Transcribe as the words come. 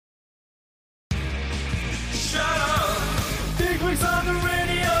Week's on the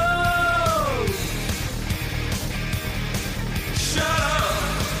radio. Shut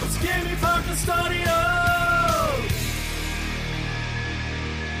up. It's Gaming Focus Audio.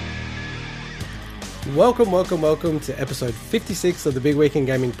 Welcome to episode 56 of the Big Week in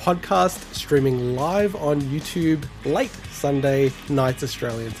Gaming podcast, streaming live on YouTube late Sunday nights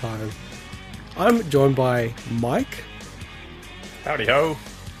Australian time. I'm joined by Mike. Howdy ho.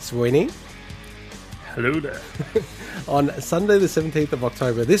 Sweeney. Hello there. On Sunday the 17th of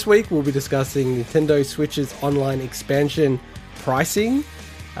October. This week we'll be discussing Nintendo Switch's online expansion pricing,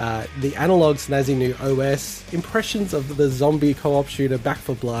 the analog snazzy new OS, impressions of the zombie co-op shooter Back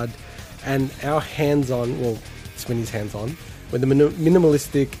 4 Blood, and our hands-on, well, Sweeney's hands-on, with the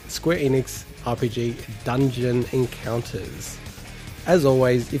minimalistic Square Enix RPG Dungeon Encounters. As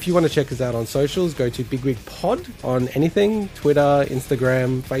always, if you want to check us out on socials, go to BigWigPod on anything, Twitter,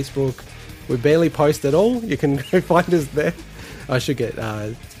 Instagram, Facebook. We barely post at all. You can go find us there. I should get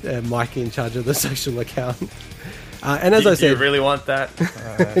Mike in charge of the social account. And as I said, do you really want that?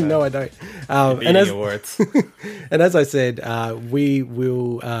 No, I don't. And as I said, we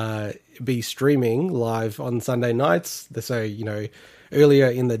will be streaming live on Sunday nights. So, you know, earlier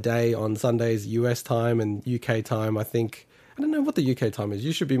in the day on Sundays, US time and UK time. I don't know what the UK time is.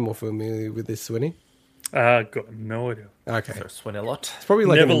 You should be more familiar with this, Swinny. Got no idea. Okay. So swin a lot. It's probably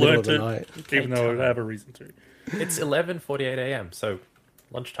like Never in the middle learnt of the it, night. even though I have a reason to. It's 11:48 a.m., so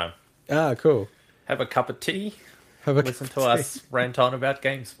lunchtime. Ah, cool. Have a cup of tea, Have a listen cup to of tea. us rant on about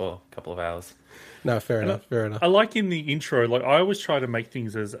games for a couple of hours. No, fair enough. I like in the intro, like I always try to make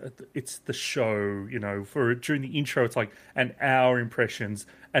things as it's the show, you know, during the intro it's like an hour impressions,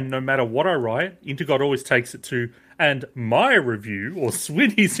 and no matter what I write, Intergod always takes it to and my review or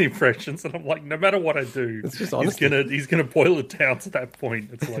Swinny's impressions, and I'm like, no matter what I do, It's just he's gonna boil it down to that point.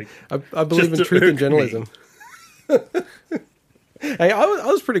 It's like I believe in just to truth and irk journalism. Hey, I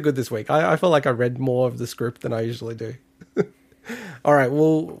was pretty good this week. I felt like I read more of the script than I usually do. All right,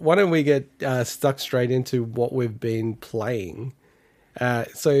 well, why don't we get stuck straight into what we've been playing?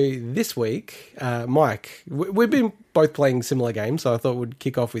 So this week, Mike, we've been both playing similar games, so I thought we'd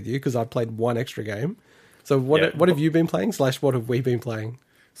kick off with you because I played one extra game. So what have you been playing / what have we been playing?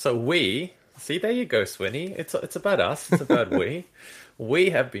 So there you go, Swinny. It's about us. It's about we. We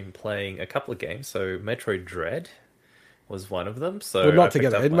have been playing a couple of games. So Metroid Dread was one of them. So We're not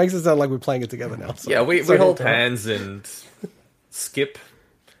together. It makes it sound like we're playing it together now. So. Yeah, we hold hands and skip,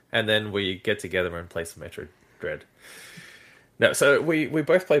 and then we get together and play some Metroid Dread. No, so we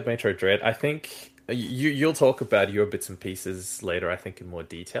both played Metroid Dread. I think you'll talk about your bits and pieces later, I think, in more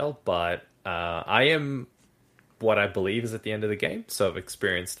detail, but I am what I believe is at the end of the game, so I've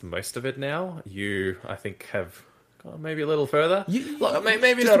experienced most of it now. You, I think, have gone maybe a little further.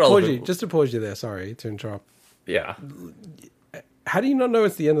 Maybe not all of it. Just to pause you there, sorry to interrupt. Yeah. How do you not know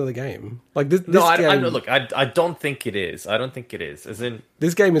it's the end of the game? Like this No, game, I don't think it is. I don't think it is. As in,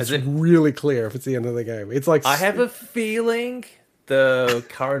 this game is really clear if it's the end of the game. It's like I have a feeling the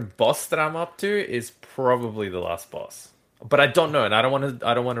current boss that I'm up to is probably the last boss, but I don't know, and I don't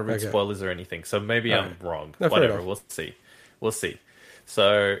want to read spoilers or anything. So maybe I'm wrong. No, whatever, we'll see.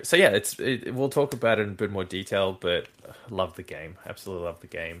 So yeah, we'll talk about it in a bit more detail. But love the game, absolutely love the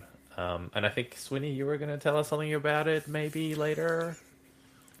game. And I think, Swinny, you were going to tell us something about it maybe later?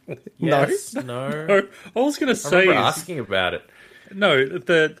 Yes? No? I was going to I say... remember asking about it. No,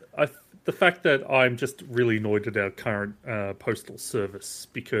 the fact that I'm just really annoyed at our current postal service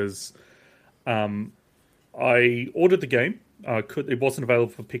because I ordered the game. It wasn't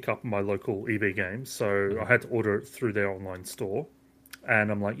available for pickup in my local EB Games, so I had to order it through their online store.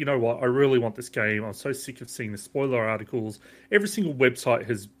 And I'm like, you know what? I really want this game. I'm so sick of seeing the spoiler articles. Every single website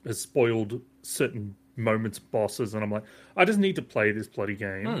has spoiled certain moments, bosses, and I'm like, I just need to play this bloody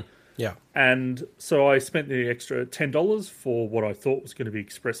game. Yeah. And so I spent the extra $10 for what I thought was going to be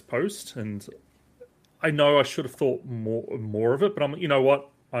Express Post, and I know I should have thought more of it, but I'm, you know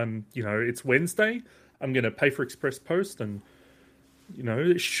what? It's Wednesday. I'm going to pay for Express Post, and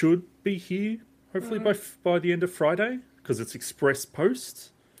it should be here hopefully by the end of Friday. Because it's Express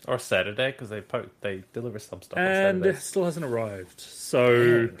Post. Or Saturday, because they deliver some stuff on And Saturdays. it still hasn't arrived.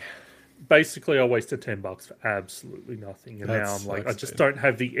 So basically I wasted $10 for absolutely nothing. And now I'm like, I just don't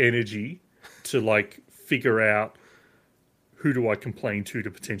have the energy to like figure out who do I complain to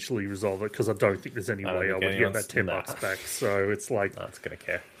potentially resolve it, because I don't think there's any way I would get that $10 back. So it's like... No one's going to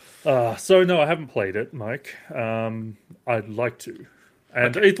care. So no, I haven't played it, Mike. I'd like to.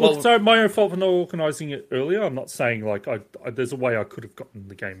 And Okay, it's my own fault for not organising it earlier. I'm not saying like there's a way I could have gotten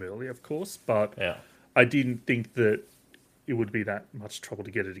the game earlier, of course, but I didn't think that it would be that much trouble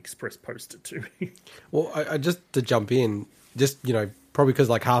to get it express posted to me. Well, I just to jump in, just probably because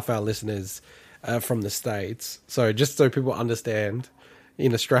like half our listeners are from the States, so just so people understand,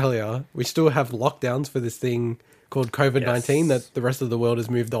 in Australia we still have lockdowns for this thing called COVID-19 that the rest of the world has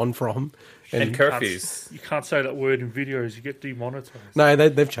moved on from, And curfews. You can't say that word in videos; you get demonetized. No,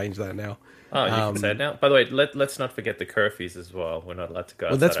 they've changed that now. Oh, you can say it now. By the way, let's not forget the curfews as well. We're not allowed to go.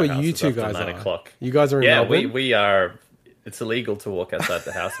 Well, that's outside where our you houses two after guys 9 are. o'clock. You guys are in Yeah, Melbourne? we are. It's illegal to walk outside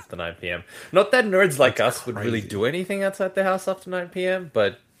the house after 9 p.m. Not that nerds like us would really crazy. do anything outside the house after 9 p.m.,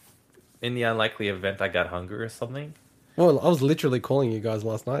 but in the unlikely event I got hungry or something. Well, I was literally calling you guys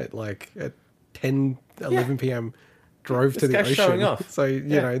last night, like at 10, 11 p.m. Drove to the guy's ocean. showing off. So you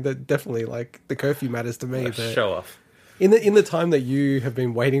know that definitely like the curfew matters to me. But Show off. in the time that you have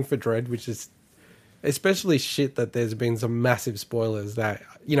been waiting for Dread, which is especially shit that there's been some massive spoilers that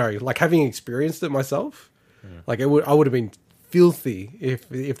like having experienced it myself, like I would have been filthy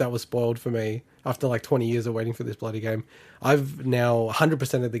if that was spoiled for me after like 20 years of waiting for this bloody game. I've now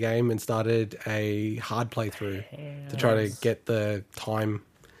 100% of the game and started a hard playthrough to try to get the time.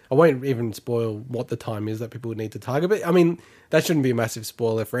 I won't even spoil what the time is that people would need to target, but I mean that shouldn't be a massive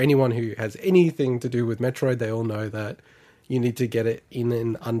spoiler for anyone who has anything to do with Metroid. They all know that you need to get it in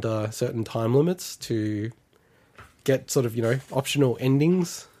and under certain time limits to get sort of optional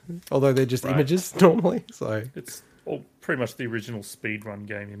endings, although they're just images normally. So It's pretty much the original speedrun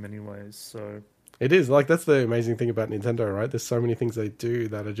game in many ways. So it is like that's the amazing thing about Nintendo, right? There's so many things they do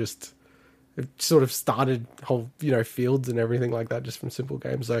that are just it sort of started whole fields and everything like that just from simple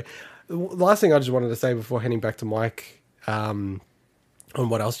games. So the last thing I just wanted to say before heading back to Mike on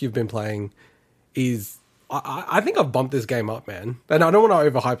what else you've been playing is I think I've bumped this game up, man. And I don't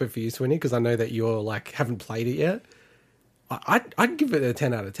want to overhype it for you, Swinny, because I know that you're like haven't played it yet. I'd give it a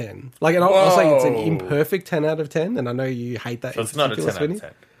 10 out of 10. Like, and I'll say it's an Whoa. imperfect 10 out of 10, and I know you hate that. So it's not a 10 out Swinny. of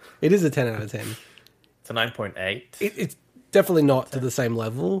 10. It is a 10 out of 10. It's a 9.8. It's definitely not to the same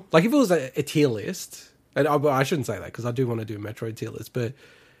level. Like, if it was a tier list, and I shouldn't say that because I do want to do a Metroid tier list, but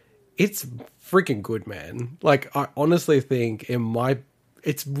it's freaking good, man. Like, I honestly think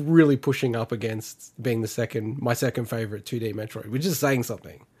it's really pushing up against being my second favorite 2D Metroid, which is saying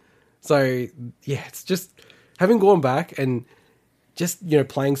something. So yeah, it's just having gone back and just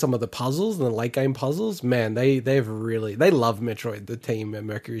playing some of the puzzles and the late game puzzles. Man, they love Metroid, the team at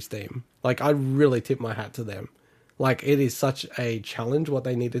Mercury Steam. Like, I really tip my hat to them. Like, it is such a challenge what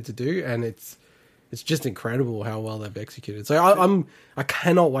they needed to do, and it's just incredible how well they've executed. So I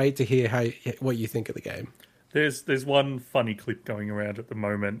cannot wait to hear what you think of the game. there's one funny clip going around at the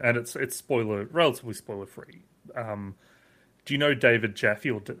moment, and it's relatively spoiler free. Do you know David Jaffe?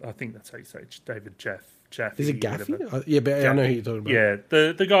 Or I think that's how you say it, David Jaffe. Is it Gaffy? whatever. Yeah, but I know who you're talking about. Yeah,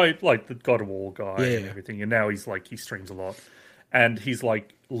 the guy, like the God of War guy and Yeah. everything, and now he streams a lot, and he's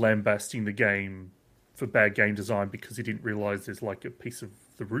like lambasting the game for bad game design because he didn't realize there's like a piece of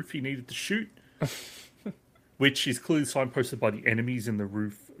the roof he needed to shoot, which is clearly signposted by the enemies in the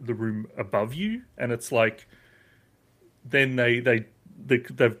room above you, and it's like, then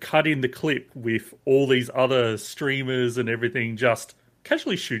they've cut in the clip with all these other streamers and everything just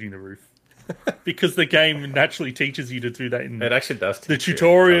casually shooting the roof. Because the game naturally teaches you to do that in It actually does. the teach you.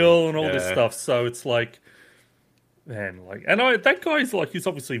 tutorial and all this Yeah. stuff. So it's like, man, like, and that guy's like, he's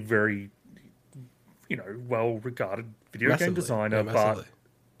obviously very, well-regarded video game Massively. designer, Yeah, but massively.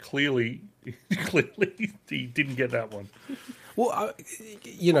 clearly he didn't get that one. Well,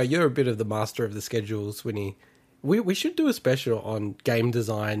 you're a bit of the master of the schedules, Winnie. We should do a special on game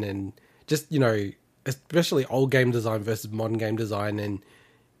design and just, especially old game design versus modern game design and,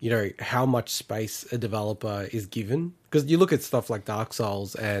 how much space a developer is given. Because you look at stuff like Dark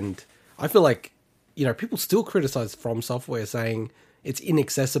Souls and I feel like, people still criticize From Software saying it's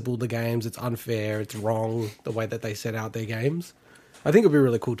inaccessible to games, it's unfair, it's wrong the way that they set out their games. I think it'd be a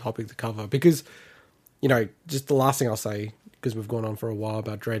really cool topic to cover because, just the last thing I'll say, because we've gone on for a while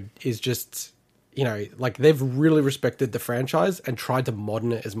about Dread, is just, like they've really respected the franchise and tried to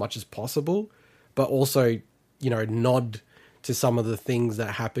modern it as much as possible, but also, nod to some of the things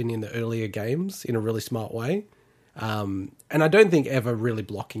that happen in the earlier games in a really smart way. And I don't think ever really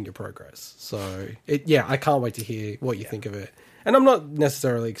blocking your progress. So, I can't wait to hear what you think of it. And I'm not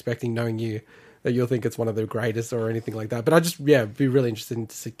necessarily expecting, knowing you, that you'll think it's one of the greatest or anything like that. But I just, be really interested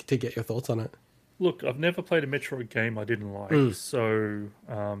to get your thoughts on it. Look, I've never played a Metroid game I didn't like, so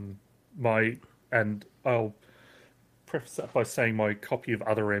I'll preface that by saying my copy of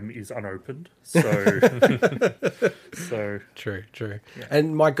Other M is unopened. So, True.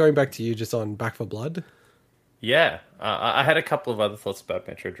 And Mike, going back to you just on Back for Blood. Yeah, I had a couple of other thoughts about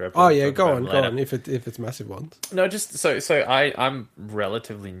Metroid Dread. Oh we'll yeah, talk go about on, them go later. on. If it's massive ones. No, just I'm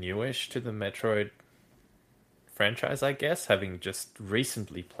relatively newish to the Metroid franchise, I guess, having just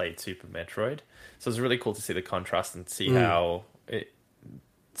recently played Super Metroid. So it's really cool to see the contrast and see how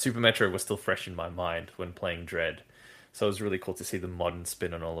Super Metroid was still fresh in my mind when playing Dread. So it was really cool to see the modern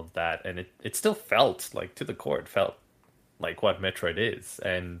spin on all of that, and it still felt like to the core. It felt like what Metroid is,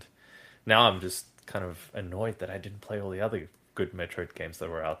 and now I'm just kind of annoyed that I didn't play all the other good Metroid games that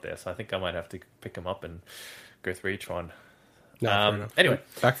were out there. So I think I might have to pick them up and go through each one. No, fair enough. Anyway,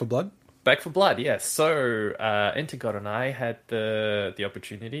 Back for Blood. Back for Blood, yes. So Intergod and I had the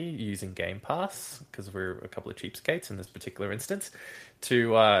opportunity using Game Pass, because we're a couple of cheapskates in this particular instance,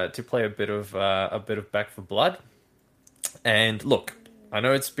 to play a bit of Back for Blood. And look, I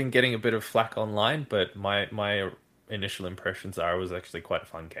know it's been getting a bit of flack online, but my initial impressions are it was actually quite a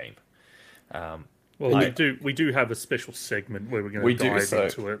fun game. Well, we do have a special segment where we're going to dive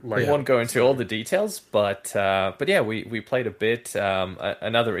into it We later. won't go into all the details, but yeah, we played a bit.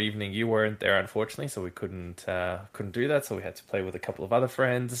 Another evening you weren't there, unfortunately, so we couldn't do that. So we had to play with a couple of other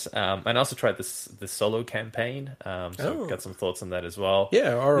friends, and I also tried this solo campaign. So got some thoughts on that as well.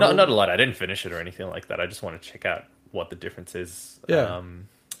 Yeah, all right. Not a lot. I didn't finish it or anything like that. I just want to check out what the difference is. Yeah.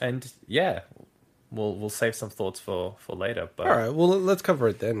 And yeah, we'll save some thoughts for later. But All right, well, let's cover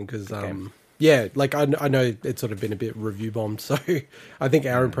it then, because yeah, like I know it's sort of been a bit review bombed, so I think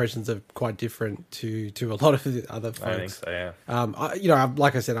our impressions are quite different to a lot of the other folks. I think so. Yeah.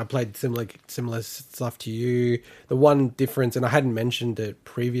 Like I said, I played similar stuff to you. The one difference, and I hadn't mentioned it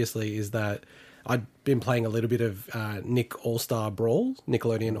previously, is that I'd been playing a little bit of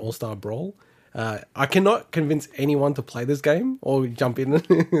Nickelodeon All-Star Brawl. I cannot convince anyone to play this game or jump in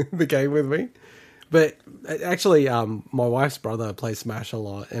the game with me. But actually, my wife's brother plays Smash a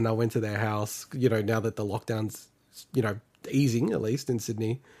lot, and I went to their house, now that the lockdown's, easing, at least in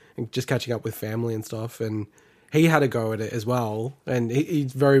Sydney, and just catching up with family and stuff. And he had a go at it as well. And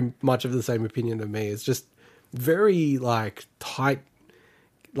he's very much of the same opinion of me. It's just very, tight,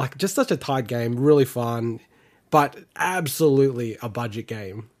 just such a tight game, really fun, but absolutely a budget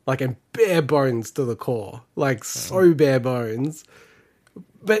game. And bare bones to the core. So bare bones.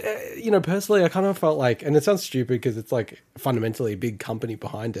 But, personally, I kind of felt and it sounds stupid because it's fundamentally a big company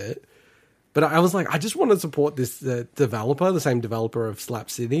behind it. But I was I just want to support this developer, the same developer of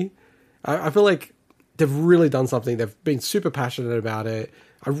Slap City. I feel like they've really done something. They've been super passionate about it.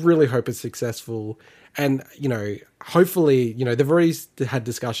 I really hope it's successful. And, hopefully, they've already had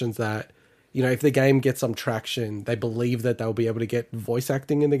discussions that, if the game gets some traction, they believe that they'll be able to get voice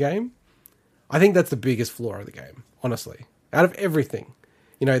acting in the game. I think that's the biggest flaw of the game, honestly. Out of everything.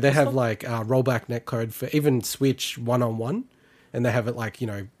 They have rollback netcode for even Switch 1-on-1, and they have it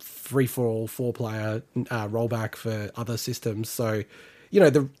free-for-all 4-player rollback for other systems. So,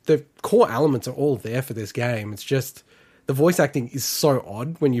 the core elements are all there for this game. It's just the voice acting is so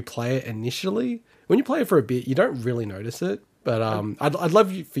odd when you play it initially. When you play it for a bit, you don't really notice it. But I'd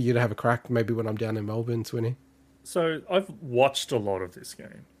love for you to have a crack maybe when I'm down in Melbourne, Swinny. So I've watched a lot of this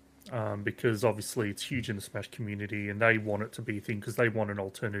game. Because obviously it's huge in the Smash community, and they want it to be a thing because they want an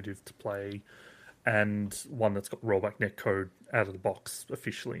alternative to play, and one that's got rollback netcode out of the box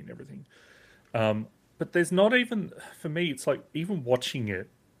officially and everything. But there's not even, for me, it's even watching it,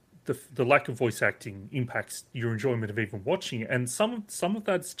 the lack of voice acting impacts your enjoyment of even watching it, and some of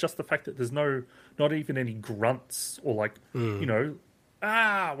that's just the fact that there's not even any grunts or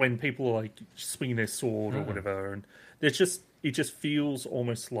when people are swinging their sword or whatever, and there's just. It just feels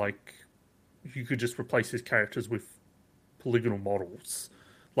almost like you could just replace his characters with polygonal models,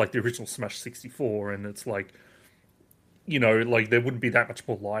 like the original Smash 64, and it's there wouldn't be that much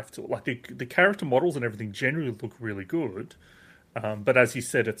more life to it. The character models and everything generally look really good, but as you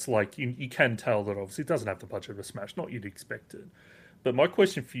said, it's you can tell that obviously it doesn't have the budget of a Smash, not you'd expect it. But my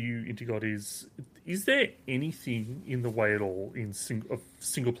question for you, Intergod, is there anything in the way at all of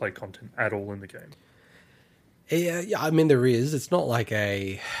single-player content at all in the game? Yeah, I mean, there is. It's not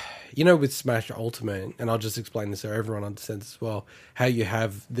with Smash Ultimate, and I'll just explain this so everyone understands as well, how you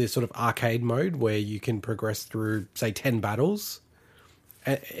have this sort of arcade mode where you can progress through, say, 10 battles.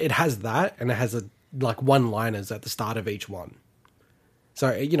 It has that, and it has one-liners at the start of each one. So,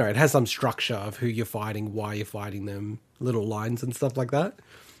 it has some structure of who you're fighting, why you're fighting them, little lines and stuff like that.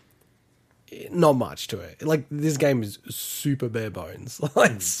 Not much to it. This game is super bare bones.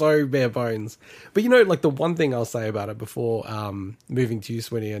 So bare bones. But the one thing I'll say about it before moving to you,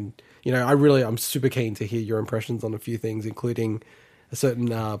 Swinny, and I'm super keen to hear your impressions on a few things, including a certain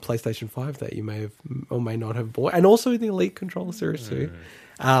PlayStation 5 that you may have or may not have bought, and also the Elite Controller Series 2.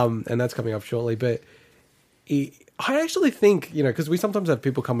 And that's coming up shortly. But I actually think, because we sometimes have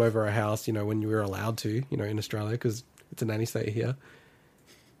people come over our house, when we're allowed to, in Australia, because it's a nanny state here.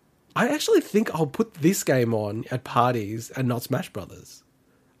 I actually think I'll put this game on at parties and not Smash Brothers.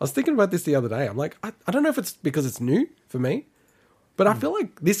 I was thinking about this the other day. I'm like, I don't know if it's because it's new for me, but I feel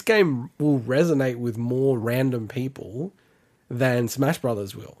like this game will resonate with more random people than Smash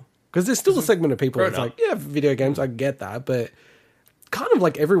Brothers will. Because there's still a segment of people that's like, yeah, video games, I get that, but kind of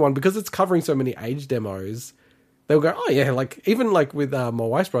like everyone, because it's covering so many age demos, they'll go, oh yeah, like even like with my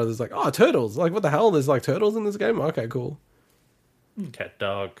wife's brothers, like, oh, turtles, like what the hell? There's like turtles in this game? Okay, cool. Cat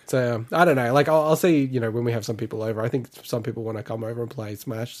dog. So I don't know. Like I'll see. When we have some people over, I think some people want to come over and play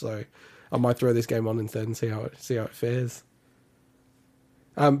Smash. So I might throw this game on instead and see how it fares.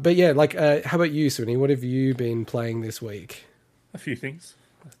 But yeah, like how about you, Swinny? What have you been playing this week? A few things,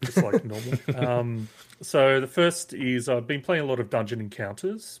 just like normal. So the first is I've been playing a lot of Dungeon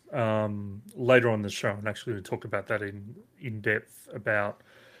Encounters. Later on in the show, I'm actually going to talk about that in depth. About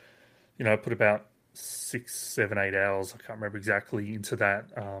I put about 6, 7, 8 hours, I can't remember exactly, into that.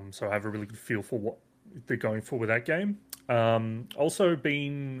 So I have a really good feel for what they're going for with that game. Also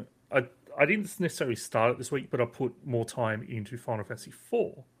I didn't necessarily start it this week, but I put more time into Final Fantasy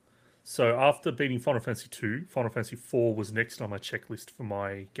IV. So after beating Final Fantasy II, Final Fantasy IV was next on my checklist for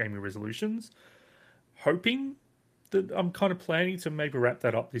my gaming resolutions. Hoping that I'm kind of planning to maybe wrap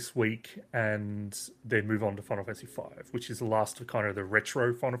that up this week and then move on to Final Fantasy V, which is the last of kind of the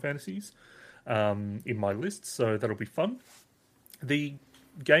retro Final Fantasies in my list, so that'll be fun. The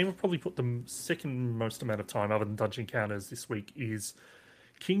game I've probably put the second most amount of time, other than Dungeon Encounters, this week is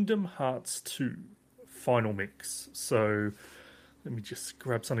Kingdom Hearts 2 Final Mix. So let me just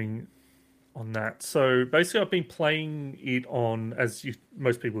grab something on that. So basically I've been playing it on, as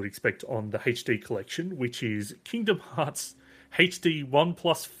most people would expect, on the HD collection, which is Kingdom Hearts HD 1.5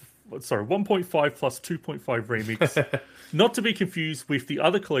 plus 2.5 remix. Not to be confused with the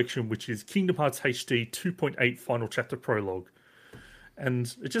other collection, which is Kingdom Hearts HD 2.8 Final Chapter Prologue.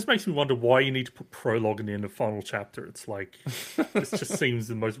 And it just makes me wonder why you need to put prologue in the end of Final Chapter. It's like, this just seems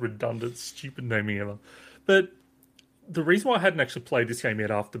the most redundant, stupid naming ever. But the reason why I hadn't actually played this game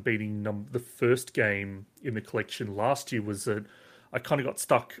yet after beating the first game in the collection last year was that I kind of got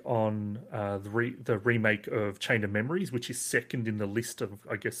stuck on the remake of Chain of Memories, which is second in the list of,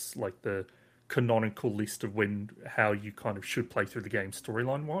 I guess, like the canonical list of how you kind of should play through the game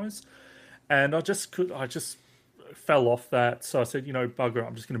storyline wise. And I just fell off that. So I said, bugger,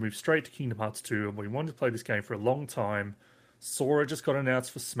 I'm just going to move straight to Kingdom Hearts 2. And we wanted to play this game for a long time. Sora just got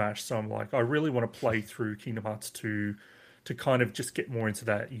announced for Smash. So I'm like, I really want to play through Kingdom Hearts 2 to kind of just get more into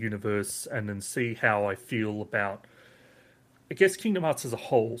that universe and then see how I feel about, I guess, Kingdom Hearts as a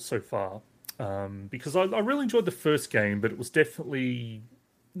whole so far. Because I really enjoyed the first game, but it was definitely,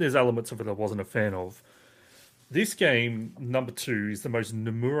 there's elements of it I wasn't a fan of. This game, number 2, is the most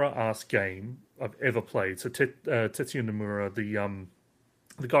Nomura-ass game I've ever played. So Tetsuya Nomura,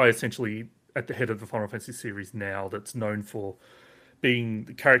 the guy essentially at the head of the Final Fantasy series now, that's known for being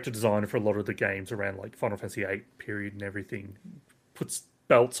the character designer for a lot of the games around like Final Fantasy VIII period and everything, puts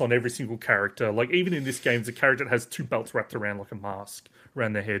belts on every single character. Like even in this game, the character has 2 belts wrapped around like a mask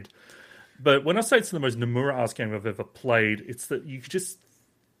around their head. But when I say it's the most Nomura-ass game I've ever played, it's that you could just,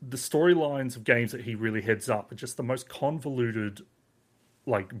 the storylines of games that he really heads up are just the most convoluted,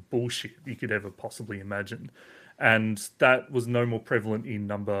 like, bullshit you could ever possibly imagine. And that was no more prevalent in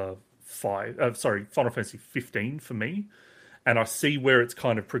Final Fantasy 15 for me. And I see where it's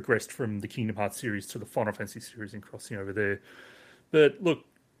kind of progressed from the Kingdom Hearts series to the Final Fantasy series and crossing over there. But look,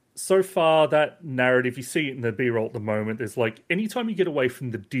 so far that narrative, you see it in the B-roll at the moment, there's like, anytime you get away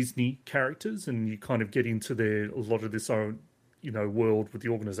from the Disney characters and you kind of get into a lot of this own, world with the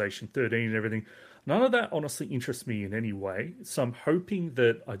Organization 13 and everything, none of that honestly interests me in any way. So I'm hoping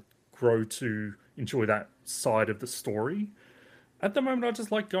that I grow to enjoy that side of the story. At the moment, I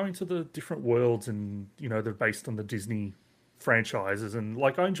just like going to the different worlds and, they're based on the Disney franchises. And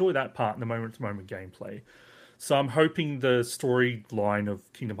like, I enjoy that part in the moment-to-moment gameplay. So I'm hoping the storyline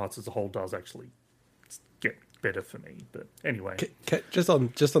of Kingdom Hearts as a whole does actually get better for me. But anyway. Just on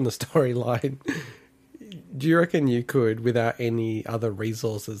the storyline, do you reckon you could, without any other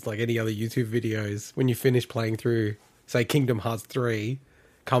resources, like any other YouTube videos, when you finish playing through, say, Kingdom Hearts 3,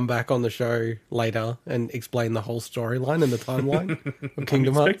 come back on the show later and explain the whole storyline and the timeline of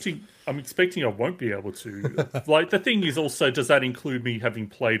Kingdom Hearts? I'm expecting I won't be able to. Like, the thing is also, does that include me having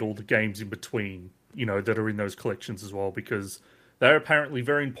played all the games in between, that are in those collections as well? Because they're apparently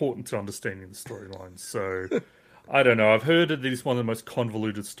very important to understanding the storyline. So I don't know. I've heard that it is one of the most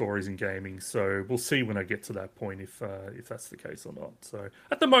convoluted stories in gaming, so we'll see when I get to that point if that's the case or not. So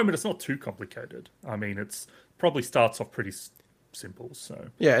at the moment, it's not too complicated. I mean, it's probably starts off pretty simple. So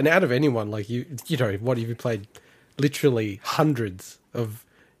Yeah, and out of anyone, like you know, what have you played? Literally hundreds of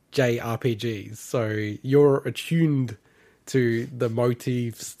JRPGs, so you're attuned to the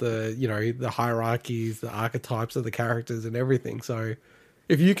motifs, the hierarchies, the archetypes of the characters and everything. So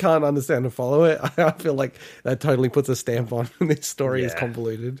if you can't understand and follow it, I feel like that totally puts a stamp on this story is Yeah.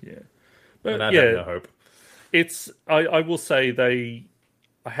 convoluted. yeah, but And I yeah, have no hope. it's. I will say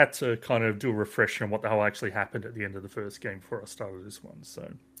I had to kind of do a refresher on what the hell actually happened at the end of the first game before I started this one. So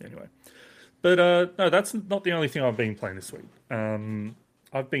anyway, but no, that's not the only thing I've been playing this week.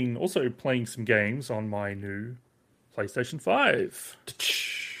 I've been also playing some games on my new PlayStation 5.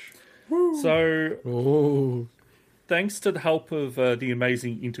 So Oh, thanks to the help of the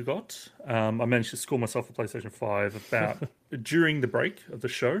amazing Intergot, I managed to score myself a PlayStation 5 about during the break of the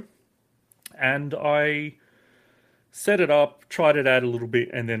show. And I set it up, tried it out a little bit,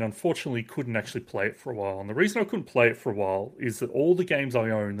 and then unfortunately couldn't actually play it for a while. And the reason I couldn't play it for a while is that all the games I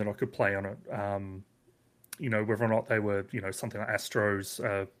own that I could play on it, whether or not they were, something like Astro's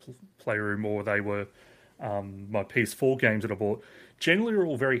Playroom or they were my PS4 games that I bought, generally are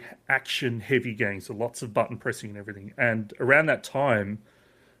all very action-heavy games, so lots of button pressing and everything. And around that time,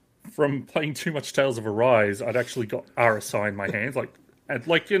 from playing too much Tales of Arise, I'd actually got RSI in my hands,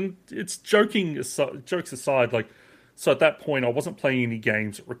 and it's jokes aside, so at that point, I wasn't playing any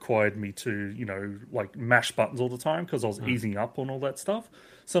games that required me to, mash buttons all the time because I was easing up on all that stuff.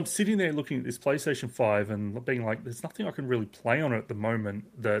 So I'm sitting there looking at this PlayStation 5 and being like, there's nothing I can really play on it at the moment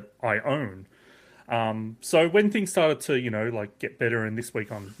that I own. So when things started to, get better, and this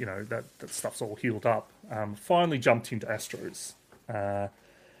week I'm, that stuff's all healed up, finally jumped into Astros.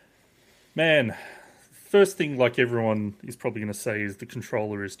 Man, first thing, like everyone is probably going to say, is the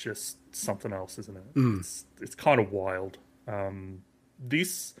controller is just something else, isn't it? It's kind of wild. I know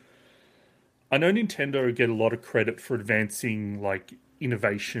Nintendo get a lot of credit for advancing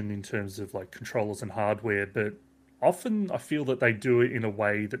innovation in terms of controllers and hardware, but often I feel that they do it in a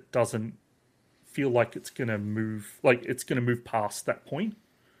way that doesn't feel like it's going to move past that point.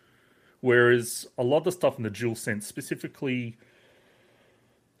 Whereas a lot of the stuff in the DualSense, specifically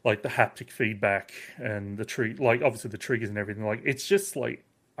the haptic feedback and obviously the triggers and everything, it's just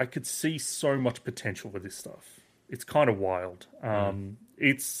I could see so much potential with this stuff. It's kind of wild.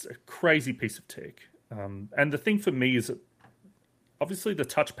 It's a crazy piece of tech. And the thing for me is that obviously the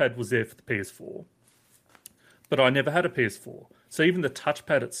touchpad was there for the PS4, but I never had a PS4. So even the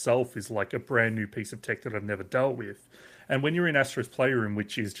touchpad itself is a brand new piece of tech that I've never dealt with. And when you're in Astro's Playroom,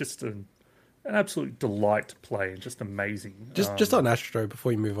 which is just an absolute delight to play and just amazing. just on Astro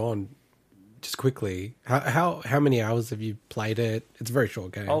before you move on, just quickly, how many hours have you played it? It's a very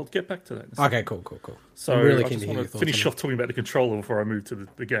short game. I'll get back to that in a second. Okay, cool. So I'm really I keen just to hear want your to thoughts finish on off talking about the controller before I move to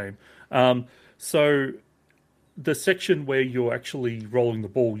the game. So the section where you're actually rolling the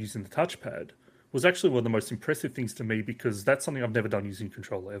ball using the touchpad was actually one of the most impressive things to me, because that's something I've never done using a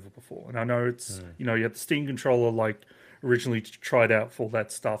controller ever before. And I know it's, you have the Steam controller originally tried out for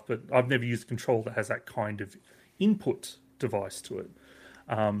that stuff, but I've never used a controller that has that kind of input device to it.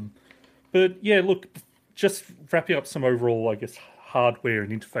 But yeah, look, just wrapping up some overall, I guess, hardware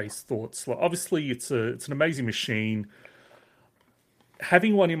and interface thoughts. Obviously, it's an amazing machine.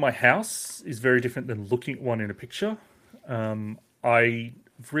 Having one in my house is very different than looking at one in a picture. I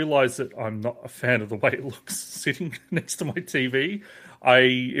realized that I'm not a fan of the way it looks sitting next to my TV.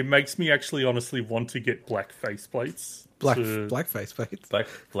 It makes me actually honestly want to get black faceplates. Black face plates. Black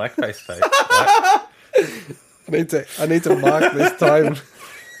face face. I need to mark this time.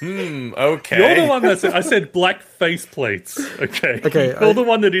 Okay. You're the one I said black face plates. Okay. You're the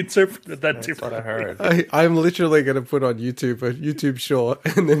one that interpreted that differently. What I heard. I'm literally going to put on YouTube a YouTube short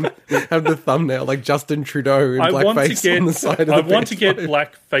and then have the thumbnail Justin Trudeau in blackface on the side of the I want to get PS5.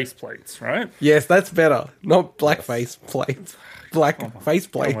 black face plates, right? Yes, that's better. Not black face plates. Black face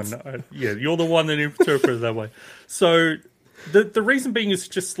plates. Oh, no. Yeah, you're the one that interpreted it that way. So the reason being is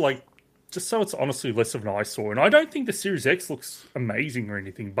just so it's honestly less of an eyesore. And I don't think the Series X looks amazing or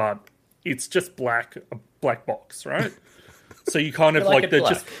anything, but it's just a black box, right? So you kind of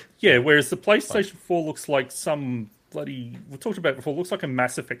whereas the PlayStation 4 looks like some bloody, we talked about it before, looks like a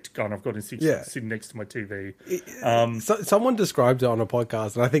Mass Effect gun I've got sitting next to my TV. Someone described it on a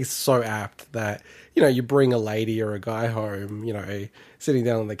podcast, and I think it's so apt that, you bring a lady or a guy home, sitting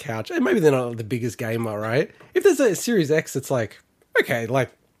down on the couch, and maybe they're not the biggest gamer, right? If there's a Series X, it's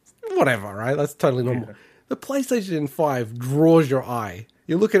whatever, right? That's totally normal. Yeah. The PlayStation 5 draws your eye.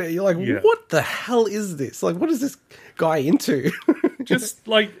 You look at it, you're like, Yeah. what the hell is this? Like, what is this guy into? Just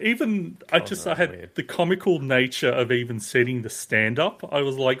like even I had weird. the comical nature of even setting the stand up. I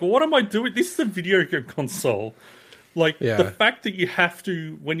was like, what am I doing? This is a video game console. Like Yeah. the fact that you have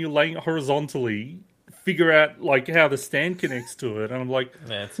to, when you're laying it horizontally, figure out like how the stand connects to it, and I'm like,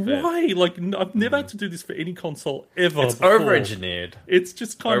 Yeah, it's fair. why? Like I've never had to do this for any console ever. It's before. over-engineered. It's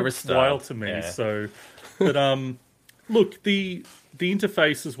just kind of Overstaffed, wild to me. yeah. So, but look, the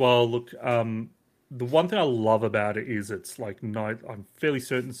interface as well. Look, the one thing I love about it is it's like I'm fairly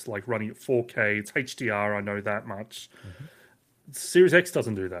certain it's like running at 4K. It's HDR. I know that much. Series X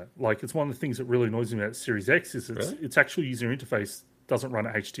doesn't do that. Like it's one of the things that really annoys me about Series X is its actual user interface doesn't run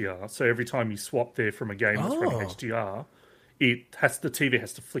at HDR. So every time you swap there from a game that's running HDR, the TV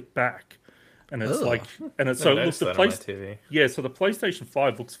has to flick back. And it's so look, So the PlayStation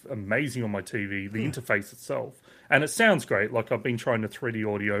 5 looks amazing on my TV, the interface itself. And it sounds great. Like I've been trying to 3D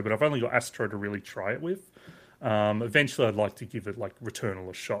audio, but I've only got Astro to really try it with. Eventually I'd like to give it like Returnal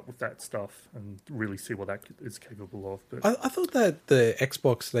a shot with that stuff and really see what that is capable of. But I thought that the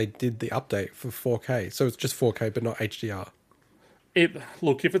Xbox, they did the update for 4K. So it's just 4K, but not HDR.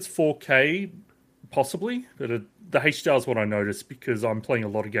 Look, if it's 4K, possibly, but the HDR is what I noticed because I'm playing a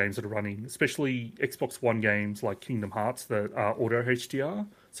lot of games that are running, especially Xbox One games like Kingdom Hearts that are auto HDR.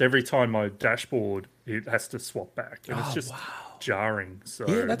 So every time my dashboard, it has to swap back, and it's just jarring. So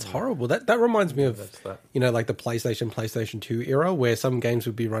Yeah, that's horrible. That reminds me of, that. like the PlayStation 2 era where some games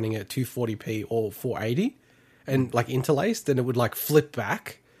would be running at 240p or 480 and like interlaced, and it would like flip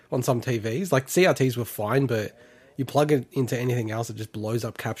back on some TVs. Like CRTs were fine, but you plug it into anything else, it just blows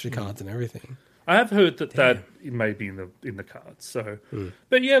up capture cards and everything. I have heard that it may be in the cards. So,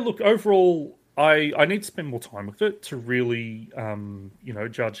 but yeah, look, overall, I need to spend more time with it to really,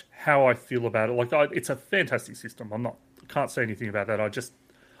 judge how I feel about it. Like, it's a fantastic system. Can't say anything about that.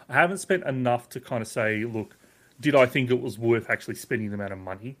 I haven't spent enough to kind of say, look, did I think it was worth actually spending the amount of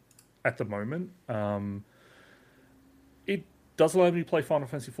money at the moment? It does allow me to play Final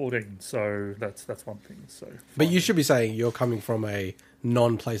Fantasy 14, so that's one thing. So, But you should be saying you're coming from a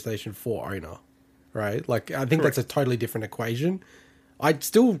non-PlayStation 4 owner, right? Like, I think that's a totally different equation. I'd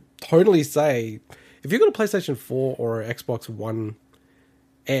still totally say, if you've got a PlayStation 4 or an Xbox One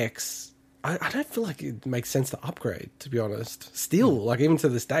X, I don't feel like it makes sense to upgrade, to be honest. Still, like, even to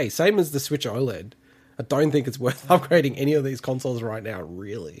this day, same as the Switch OLED, I don't think it's worth upgrading any of these consoles right now,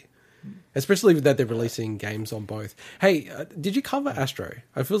 really. Especially that they're releasing games on both. Hey, did you cover Astro?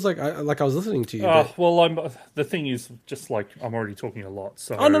 It feels like I was listening to you. But... well, the thing is, just like I'm already talking a lot.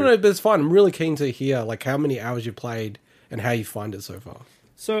 So no, but it's fine. I'm really keen to hear like how many hours you played and how you find it so far.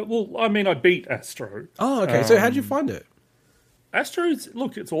 So, well, I mean, I beat Astro. Oh, okay. So how'd you find it? Astro's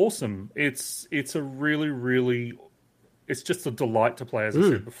it's awesome. It's a really, really, it's just a delight to play, as I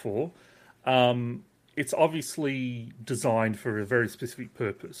said before. It's obviously designed for a very specific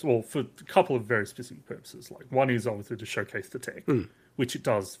purpose. Well, for a couple of very specific purposes. Like one is obviously to showcase the tech, which it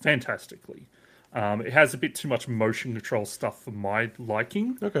does fantastically. It has a bit too much motion control stuff for my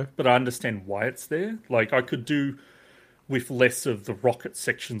liking. Okay. But I understand why it's there. Like I could do with less of the rocket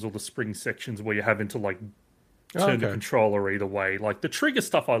sections or the spring sections where you're having to like turn the controller either way. Like the trigger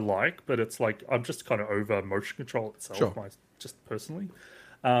stuff I like, but it's like I'm just kind of over motion control itself, Sure. just personally.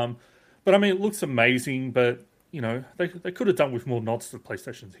 But I mean, it looks amazing, but you know, they could have done with more nods to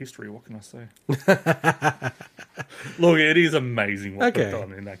PlayStation's history. What can I say? Look, it is amazing what they've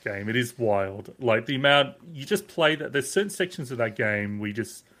done in that game. It is wild. Like the amount you just play that. There's certain sections of that game where you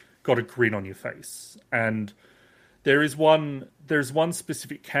just got a grin on your face, and there's one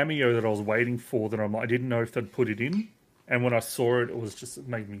specific cameo that I was waiting for that I didn't know if they'd put it in, and when I saw it, it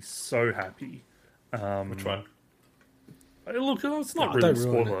made me so happy. Which one? Look, it's not really a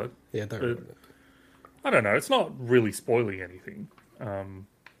spoiler. Yeah, don't ruin it. I don't know. It's not really spoiling anything.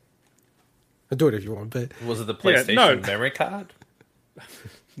 Do it if you want, but Was it the PlayStation memory card?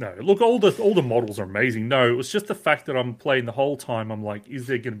 No, look, all the models are amazing. No, it was just the fact that I'm playing the whole time. I'm like, is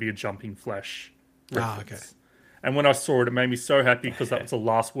there going to be a jumping flash reference? okay. And when I saw it, it made me so happy because that was the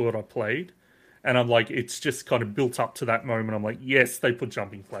last world I played. And I'm like, it's just kind of built up to that moment. I'm like, yes, they put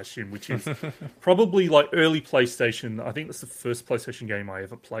jumping flash in, which is probably like early PlayStation. I think that's the first PlayStation game I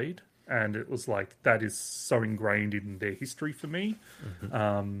ever played. And it was like, that is so ingrained in their history for me.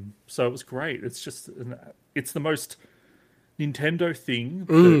 So it was great. It's just, it's the most Nintendo thing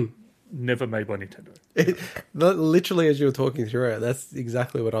that never made by Nintendo. Literally, as you were talking through it, that's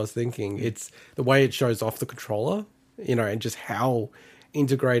exactly what I was thinking. It's the way it shows off the controller, and just how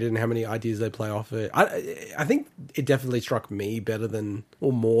integrated and how many ideas they play off it. I think it definitely struck me better than,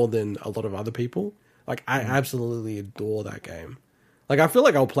 or more than, a lot of other people. Like, I absolutely adore that game. Like, I feel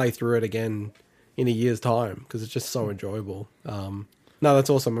like I'll play through it again in a year's time because it's just so enjoyable. No, that's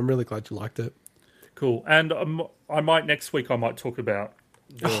awesome. I'm really glad you liked it. Cool. And I might next week. I might talk about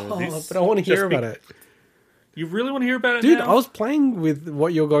this. But I want to hear about it. You really want to hear about it, Dude, now? I was playing with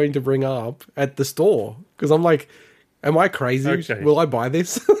what you're going to bring up at the store because I'm like, am I crazy? Okay. Will I buy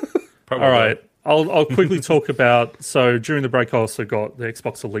this? Probably. All right. I'll quickly talk about. So during the break, I also got the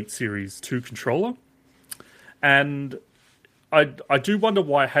Xbox Elite Series 2 controller, and I do wonder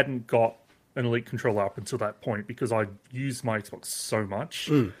why I hadn't got an Elite controller up until that point because I used my Xbox so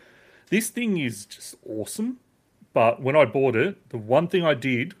much. This thing is just awesome, but when I bought it, the one thing I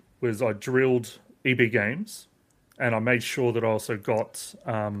did was I drilled EB Games, and I made sure that I also got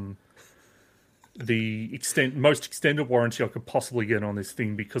the most extended warranty I could possibly get on this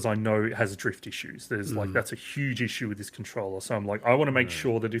thing because I know it has drift issues. There's like that's a huge issue with this controller. So I'm like, I want to make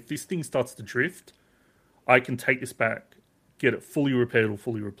sure that if this thing starts to drift, I can take this back, get it fully repaired or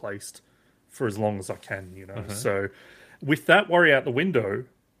fully replaced for as long as I can, you know. So with that worry out the window,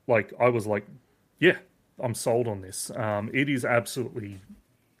 like I was like, yeah, I'm sold on this. It is absolutely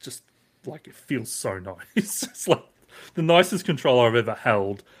just like it feels so nice. It's like the nicest controller I've ever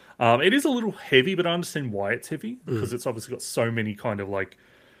held. It is a little heavy, but I understand why it's heavy because it's obviously got so many kind of like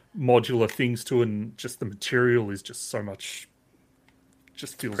modular things to it, and just the material is just so much.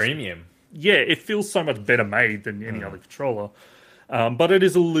 Just feels Premium. Yeah, it feels so much better made than any other controller. But it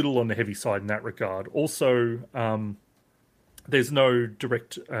is a little on the heavy side in that regard. Also, there's no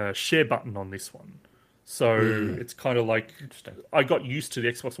direct share button on this one. So it's kind of like I got used to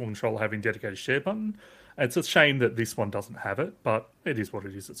the Xbox One controller having a dedicated share button. And it's a shame that this one doesn't have it, but it is what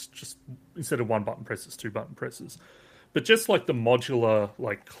it is. It's just instead of one button press, it's two button presses. But just like the modular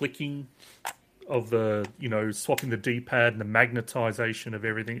like clicking of the, you know, swapping the D-pad and the magnetization of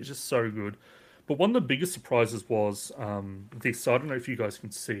everything, it's just so good. But one of the biggest surprises was this. So I don't know if you guys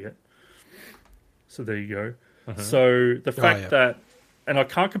can see it. So there you go. So the fact that, and I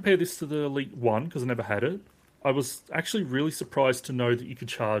can't compare this to the Elite One because I never had it. I was actually really surprised to know that you could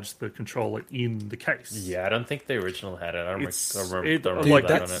charge the controller in the case. Yeah, I don't think the original had it. I don't remember Dude,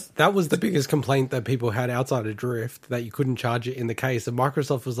 that on it. That was the biggest complaint that people had outside of Drift, that you couldn't charge it in the case. And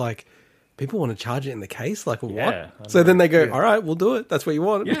Microsoft was like, people want to charge it in the case? Like, what? Yeah, So then they go, all right, we'll do it. That's what you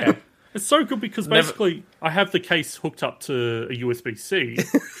want. Yeah. It's so good because basically I have the case hooked up to a USB-C.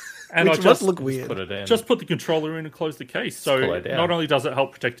 And Which I must just look weird. Put it in. Just put the controller in and close the case. So cool idea. not only does it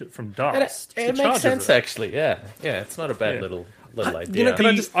help protect it from dust, it makes sense actually. Yeah, it's not a bad little idea. You know, can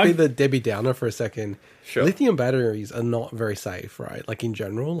I just I- be the Debbie Downer for a second? Sure. Lithium batteries are not very safe, right? Like in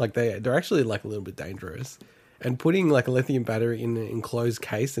general, like they're actually like a little bit dangerous. And putting like a lithium battery in an enclosed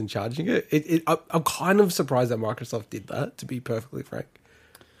case and charging it, I'm kind of surprised that Microsoft did that, to be perfectly frank.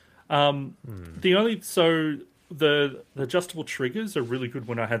 The adjustable triggers are really good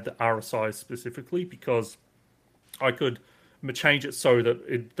when I had the RSI specifically because I could change it so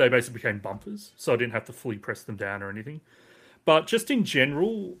that they basically became bumpers, so I didn't have to fully press them down or anything. But just in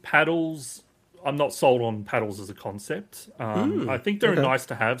general, paddles, I'm not sold on paddles as a concept. I think they're nice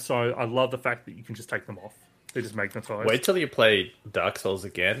to have, so I love the fact that you can just take them off. They just magnetize. Wait till you play Dark Souls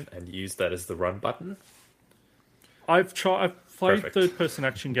again and use that as the run button. I've played Perfect. third-person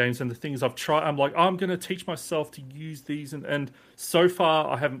action games, and the things I've tried, I'm like, I'm going to teach myself to use these, and so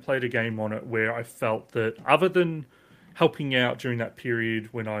far I haven't played a game on it where I felt that, other than helping out during that period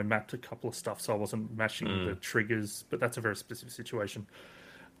when I mapped a couple of stuff, so I wasn't mashing the triggers, but that's a very specific situation.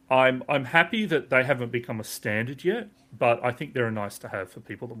 I'm happy that they haven't become a standard yet, but I think they're nice to have for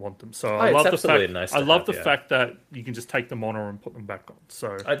people that want them. So I it's love the absolutely fact nice I to love have, the fact that you can just take them on and put them back on.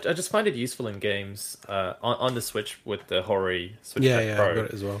 So I just find it useful in games on the Switch with the Hori Switch Yeah, Pro. I've got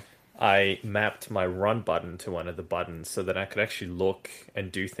it as well. I mapped my run button to one of the buttons so that I could actually look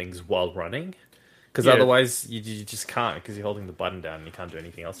and do things while running. Because Yeah. otherwise, you just can't, because you're holding the button down and you can't do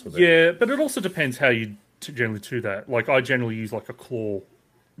anything else with it. yeah, but it also depends how you generally do that. Like I generally use like a claw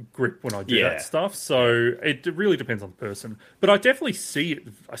grip when I do Yeah. that stuff. So it really depends on the person. But I definitely see it.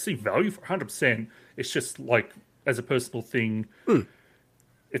 I see value for 100%. It's just like as a personal thing.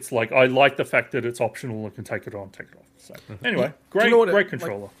 It's like I like the fact that it's optional and can take it on, take it off. So anyway, great, Do you know what great like,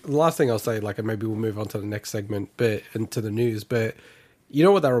 controller. the last thing I'll say, like, and maybe we'll move on to the next segment, but into the news. But you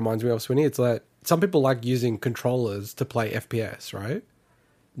know what that reminds me of, Swinny? It's that some people like using controllers to play FPS, right?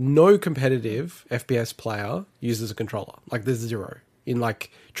 No competitive FPS player uses a controller. Like, there's zero in like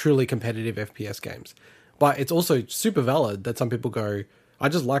truly competitive FPS games. But it's also super valid that some people go, I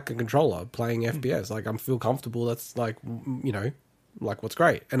just like a controller playing FPS. Like, I feel comfortable. That's like, you know, like what's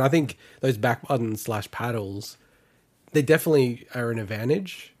great. And I think those back buttons / paddles, they definitely are an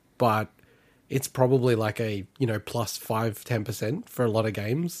advantage, but it's probably like a, plus 5-10% for a lot of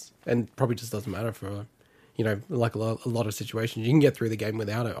games, and probably just doesn't matter for, like a lot of situations. You can get through the game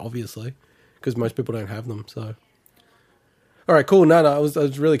without it, obviously, because most people don't have them. So, all right, cool. No, I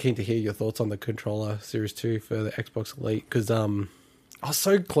was really keen to hear your thoughts on the controller Series 2 for the Xbox Elite, because I was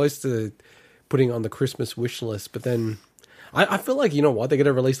so close to putting it on the Christmas wish list, but then I feel like, they're going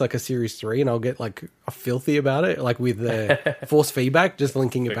to release like a Series 3 and I'll get like a filthy about it, like with the force feedback, just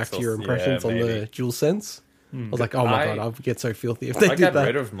linking it back to your impressions on the DualSense. I was like, oh my God, I'll get so filthy if they did that. I got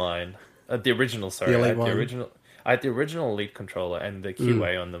rid of mine. The original, sorry. I had the original Elite controller, and the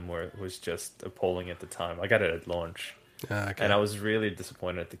QA on them was just appalling at the time. I got it at launch. Okay. And I was really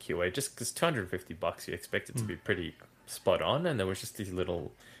disappointed at the QA, just because $250, you expect it to be pretty spot on, and there was just these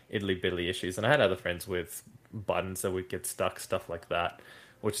little idly-biddly issues. And I had other friends with buttons that would get stuck, stuff like that,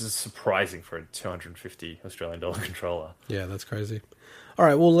 which is surprising for a 250 Australian dollar controller. Yeah, that's crazy. All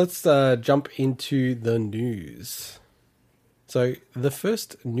right, well, let's jump into the news. So the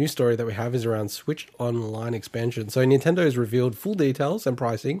first news story that we have is around Switch Online expansion. So Nintendo has revealed full details and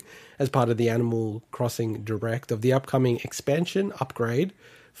pricing as part of the Animal Crossing Direct of the upcoming expansion upgrade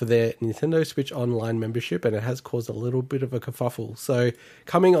for their Nintendo Switch Online membership, and it has caused a little bit of a kerfuffle. So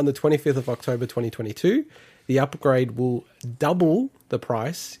coming on the 25th of October 2022, the upgrade will double the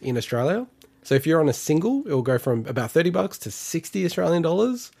price in Australia. So if you're on a single, it will go from about $30 to 60 Australian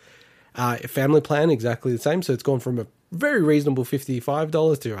dollars. A family plan, exactly the same. So it's gone from a very reasonable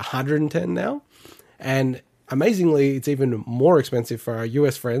 $55 to $110 now. And amazingly, it's even more expensive for our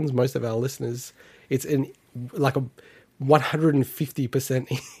US friends, most of our listeners. It's like a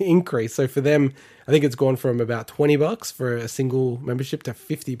 150% increase. So for them, I think it's gone from about $20 for a single membership to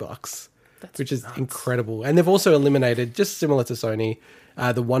 $50, which is incredible. And they've also eliminated, just similar to Sony,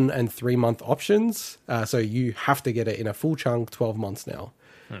 the 1 and 3 month options. So you have to get it in a full chunk, 12 months now.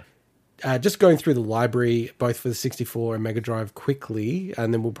 Just going through the library, both for the 64 and Mega Drive quickly,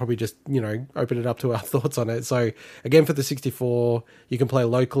 and then we'll probably just, open it up to our thoughts on it. So again, for the 64, you can play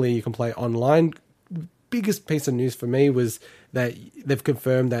locally, you can play online. Biggest piece of news for me was that they've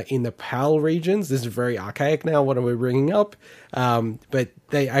confirmed that in the PAL regions, this is very archaic now, what are we bringing up? But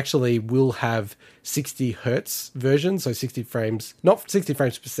they actually will have 60 hertz versions, so 60 frames, not 60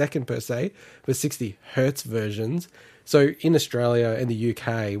 frames per second per se, but 60 hertz versions. So in Australia and the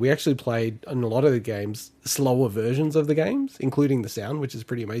UK, we actually played in a lot of the games slower versions of the games, including the sound, which is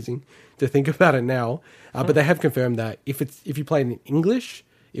pretty amazing to think about it now. But they have confirmed that if you play it in English,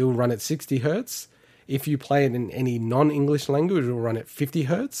 it will run at 60 hertz. If you play it in any non-English language, it will run at 50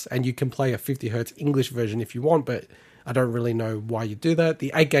 hertz, and you can play a 50 hertz English version if you want, but I don't really know why you do that.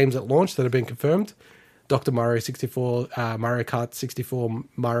 The 8 games at launch that have been confirmed: Dr. Mario 64, Mario Kart 64,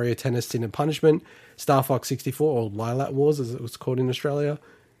 Mario Tennis Sin and Punishment, Star Fox 64, or Lilac Wars as it was called in Australia,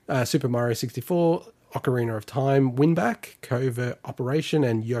 Super Mario 64, Ocarina of Time, Winback, Covert Operation,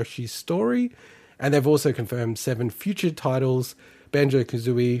 and Yoshi's Story. And they've also confirmed 7 future titles: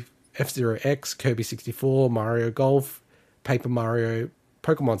 Banjo-Kazooie, F-Zero X, Kirby 64, Mario Golf, Paper Mario,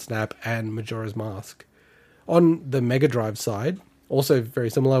 Pokemon Snap, and Majora's Mask. On the Mega Drive side, also very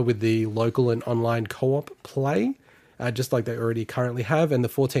similar with the local and online co-op play, just like they already currently have. And the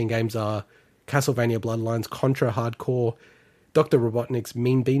 14 games are Castlevania Bloodlines, Contra Hardcore, Dr. Robotnik's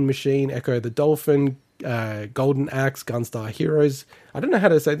Mean Bean Machine, Echo the Dolphin, Golden Axe, Gunstar Heroes. I don't know how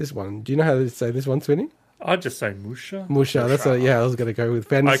to say this one. Do you know how to say this one, Swinny? I'd just say Musha. Musha, that's I was going to go with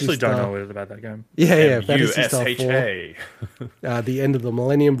Fantasy I actually Star. don't know anything about that game. Yeah, Fantasy Star 4. USHA. The End of the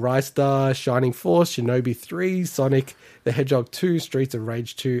Millennium, Rystar, Shining Force, Shinobi 3, Sonic the Hedgehog 2, Streets of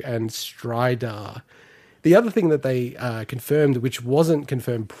Rage 2, and Strider. The other thing that they confirmed, which wasn't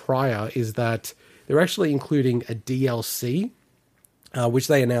confirmed prior, is that they're actually including a DLC, which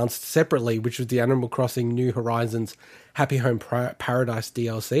they announced separately, which was the Animal Crossing New Horizons Happy Home Paradise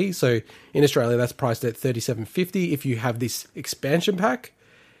DLC. So in Australia, that's priced at $37.50. If you have this expansion pack,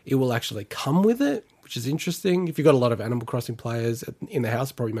 it will actually come with it, which is interesting. If you've got a lot of Animal Crossing players in the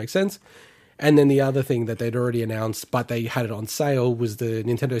house, it probably makes sense. And then the other thing that they'd already announced, but they had it on sale, was the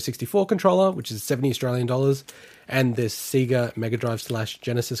Nintendo 64 controller, which is 70 Australian dollars, and the Sega Mega Drive /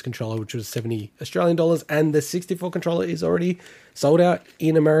 Genesis controller, which was 70 Australian dollars. And the 64 controller is already sold out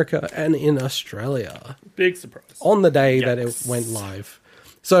in America and in Australia. Big surprise. On the day that it went live.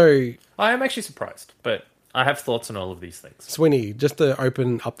 So I am actually surprised, but I have thoughts on all of these things. Swinny, just to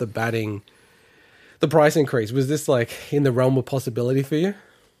open up the batting, the price increase, was this like in the realm of possibility for you?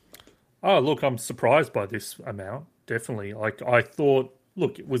 Oh, look, I'm surprised by this amount. Definitely. Like, I thought,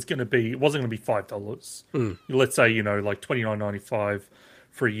 look, it wasn't going to be $5. Let's say, like $29.95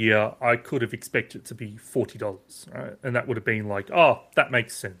 for a year, I could have expected it to be $40, right? And that would have been like, oh, that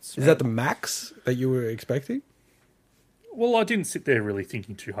makes sense. Is that the max that you were expecting? Well, I didn't sit there really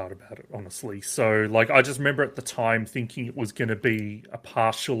thinking too hard about it, honestly. So, like, I just remember at the time thinking it was going to be a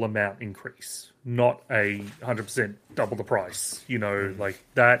partial amount increase, not a 100% double the price. You know, like,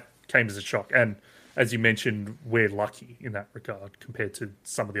 that came as a shock. And as you mentioned, we're lucky in that regard compared to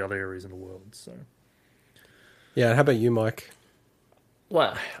some of the other areas in the world. So, Yeah, how about you, Mike?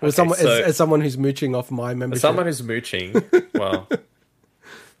 Well, As someone who's mooching off my membership. as someone who's mooching, well,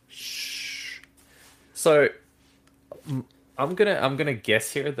 so I'm gonna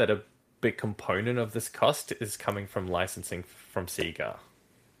guess here that a big component of this cost is coming from licensing from Sega.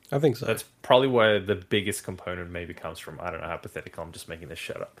 I think so. That's probably where the biggest component maybe comes from. I don't know, hypothetical. I'm just making this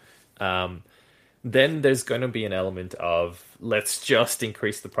shit up. Then there's going to be an element of let's just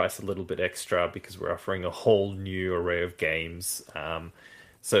increase the price a little bit extra because we're offering a whole new array of games.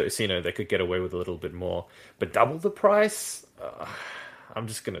 So you know they could get away with a little bit more, but double the price. I'm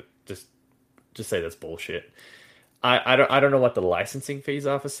just gonna just say that's bullshit. I don't know what the licensing fees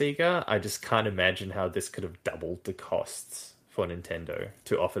are for Sega. I just can't imagine how this could have doubled the costs for Nintendo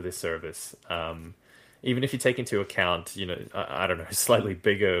to offer this service. Even if you take into account, you know, I don't know, slightly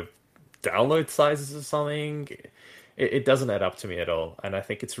bigger download sizes or something, it doesn't add up to me at all. And I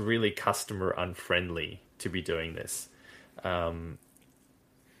think it's really customer unfriendly to be doing this.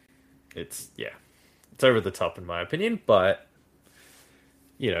 It's over the top in my opinion, but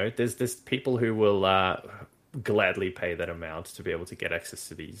you know, there's people who will gladly pay that amount to be able to get access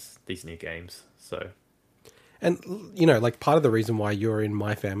to these new games. So, and you know, like part of the reason why you're in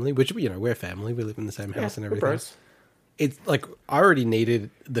my family, which you know we're family, we live in the same house and everything. Bros. It's like I already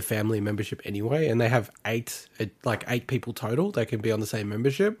needed the family membership anyway, and they have eight people total. They can be on the same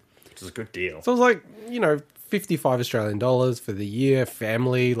membership, Which is a good deal. so I was like, you know, 55 Australian dollars for the year,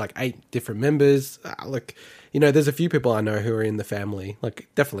 family, like 8 different members. Like, you know, there's a few people I know who are in the family, like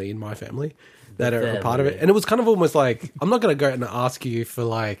definitely in my family, that are a part of it. And it was kind of almost like, I'm not going to go out and ask you for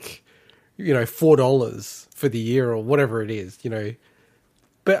like, you know, $4 for the year or whatever it is, you know.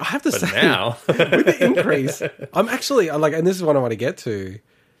 But I have to say, now, with the increase, I'm actually, like, and this is what I want to get to,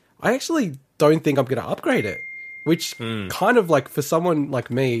 I actually don't think I'm going to upgrade it. Which kind of like, for someone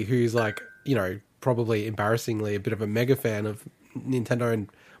like me who's like, you know, probably embarrassingly a bit of a mega fan of Nintendo and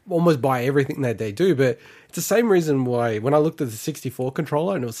almost buy everything that they do, but it's the same reason why when I looked at the 64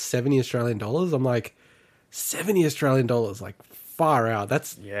 controller and it was 70 Australian dollars, I'm like, 70 Australian dollars, like far out.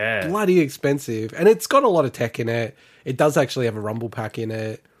 That's bloody expensive. And it's got a lot of tech in it. It does actually have a rumble pack in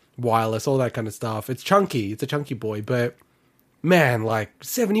it, wireless, all that kind of stuff. It's chunky. It's a chunky boy, but man, like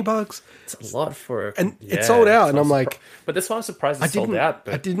 $70. it's a lot for, and it sold out, and I'm like, but that's why I'm surprised it sold out.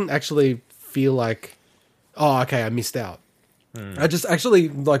 But I didn't actually feel like, oh, okay, I missed out. I just actually,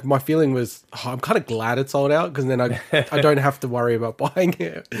 like, my feeling was, oh, I'm kind of glad it sold out because then I don't have to worry about buying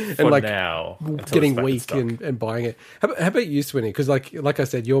it and for like now, getting weak and buying it. How about you, Swinny? Because like I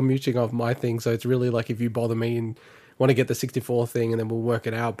said, you're muting off my thing, so it's really like if you bother me and want to get the 64 thing, and then we'll work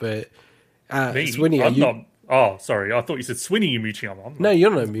it out. But Swinny, I'm not. Oh, sorry. I thought you said Swinny. You're mooching. No, you're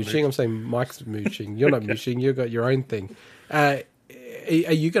not mooching. I'm saying Mike's mooching. You're not mooching. You've got your own thing. Are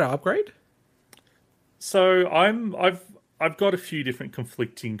you going to upgrade? So I've got a few different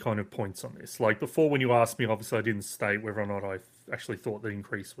conflicting kind of points on this. Like before, when you asked me, obviously I didn't state whether or not I actually thought the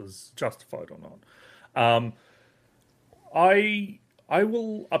increase was justified or not. I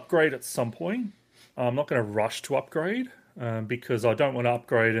will upgrade at some point. I'm not going to rush to upgrade because I don't want to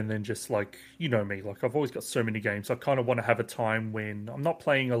upgrade and then just like, you know me, like I've always got so many games. I kind of want to have a time when I'm not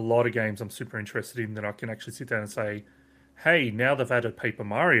playing a lot of games I'm super interested in that I can actually sit down and say, hey, now they've added Paper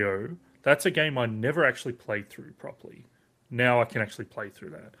Mario. That's a game I never actually played through properly. Now I can actually play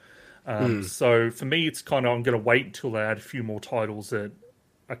through that. So for me, it's kind of, I'm going to wait until they add a few more titles that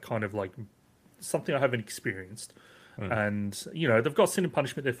are kind of like something I haven't experienced. And, you know, they've got Sin and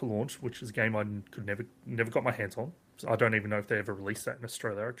Punishment there for launch, which is a game I could never got my hands on. So I don't even know if they ever released that in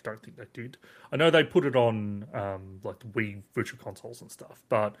Australia. I don't think they did. I know they put it on like the Wii Virtual Consoles and stuff.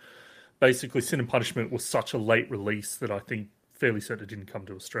 But basically, Sin and Punishment was such a late release that I think fairly certain it didn't come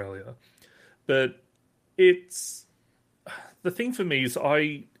to Australia. But it's... The thing for me is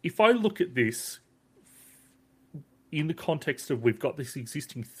if I look at this in the context of we've got this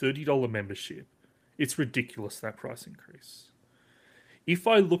existing $30 membership, it's ridiculous, that price increase. If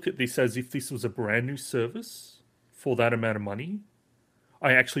I look at this as if this was a brand new service for that amount of money,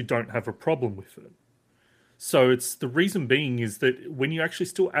 I actually don't have a problem with it. So it's the reason being is that when you actually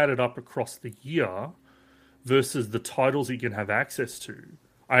still add it up across the year versus the titles you can have access to,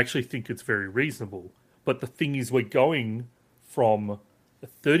 I actually think it's very reasonable. But the thing is, we're going from The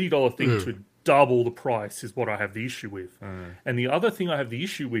 $30 thing to double the price is what I have the issue with. And the other thing I have the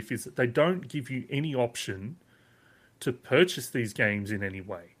issue with is that they don't give you any option to purchase these games in any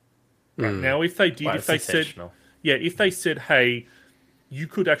way. Right now, if they did, Well, if they said, intentional. if they said, hey, you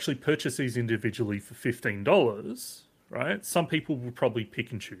could actually purchase these individually for $15, right? Some people would probably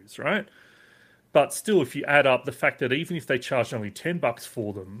pick and choose, right? But still, if you add up the fact that even if they charge only $10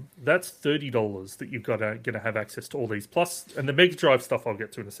 for them, that's $30 that you've got to going to have access to all these. Plus, and the Mega Drive stuff I'll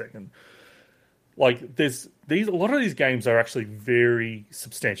get to in a second. Like, there's these, a lot of these games are actually very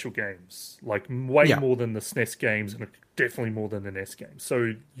substantial games, like way more than the SNES games, and definitely more than the NES games.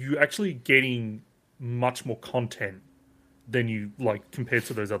 So you're actually getting much more content than you like compared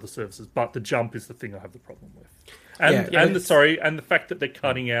to those other services. But the jump is the thing I have the problem with, and and the fact that they're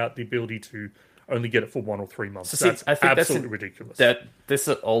cutting out the ability to only get it for 1 or 3 months. So That's I think absolutely ridiculous. That this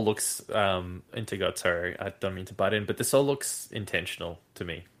all looks sorry, I don't mean to butt in, but this all looks intentional to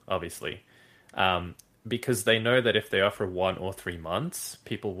me, obviously. Because they know that if they offer 1 or 3 months,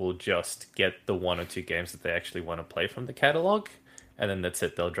 people will just get the 1 or 2 games that they actually want to play from the catalog, and then that's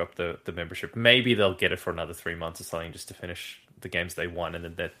it. They'll drop the membership. Maybe they'll get it for another 3 months or something just to finish the games they want, and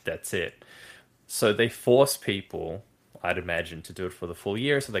then that's it. So they force people, I'd imagine, to do it for the full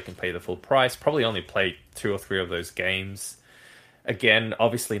year so they can pay the full price. Probably only play 2 or 3 of those games. Again,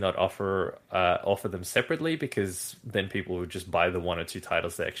 obviously not offer them separately, because then people would just buy the 1 or 2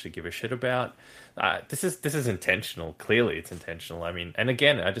 titles they actually give a shit about. This is intentional. Clearly, it's intentional. I mean, and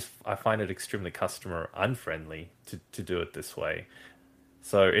again, I find it extremely customer unfriendly to do it this way.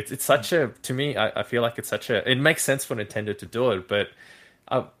 So it's such a, to me, I feel like it's such a, it makes sense for Nintendo to do it, but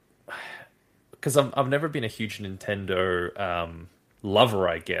because I've never been a huge Nintendo lover,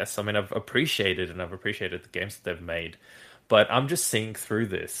 I guess. I mean, I've appreciated the games that they've made. But I'm just seeing through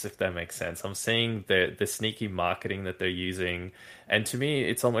this, if that makes sense. I'm seeing the sneaky marketing that they're using. And to me,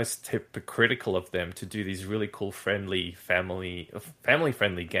 it's almost hypocritical of them to do these really cool, family-friendly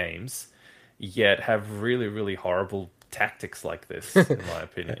games, yet have really, really horrible tactics like this, in my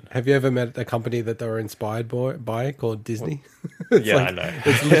opinion. Have you ever met a company that they were inspired by called Disney? I know.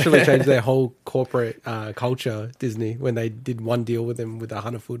 It's literally changed their whole corporate culture, Disney, when they did one deal with them with the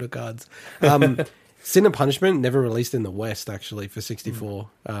Hanafuda cards. Sin and Punishment never released in the West, actually, for 64.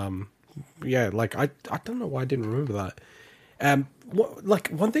 I don't know why I didn't remember that.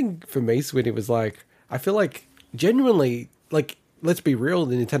 One thing for me, Sweetie, was like, I feel like genuinely, like, let's be real,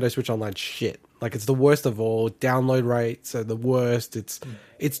 the Nintendo Switch Online shit. Like, it's the worst of all. Download rates are the worst.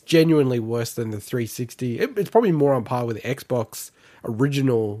 It's genuinely worse than the 360. It's probably more on par with the Xbox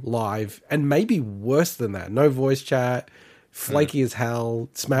original Live, and maybe worse than that. No voice chat. Flaky as hell.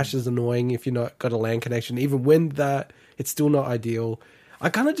 Smash is annoying if you're not got a LAN connection. Even when that, it's still not ideal. I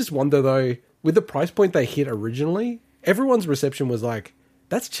kind of just wonder though, with the price point they hit originally, everyone's reception was like,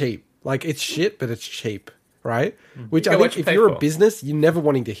 "That's cheap. Like, it's shit, but it's cheap." Right? Which I think if you're a business, you're never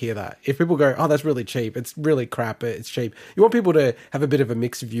wanting to hear that. If people go, "Oh, that's really cheap. It's really crap. It's cheap." You want people to have a bit of a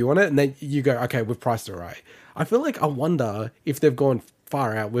mixed view on it, and then you go, "Okay, we've priced it right." I feel like I wonder if they've gone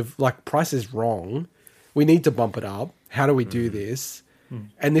far out with like, price is wrong. We need to bump it up. How do we do this?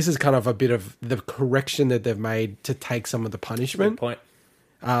 And this is kind of a bit of the correction that they've made to take some of the punishment. Good point.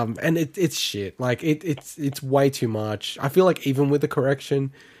 And it's shit. Like, it's way too much. I feel like even with the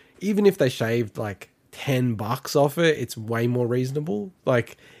correction, even if they shaved like $10 off it, it's way more reasonable.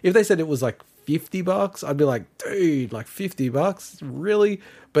 Like, if they said it was like $50, I'd be like, dude, like $50, really?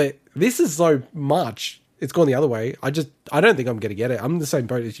 But this is so much. It's gone the other way. I don't think I'm gonna get it. I'm in the same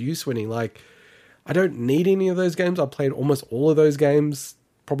boat as you, Swinny. Like, I don't need any of those games. I've played almost all of those games.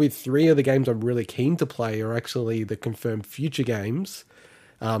 Probably 3 of the games I'm really keen to play are actually the confirmed future games.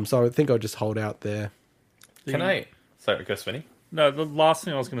 So I think I'll just hold out there. Sorry, go Swinny. No, the last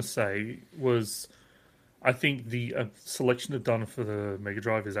thing I was going to say was, I think the selection they've done for the Mega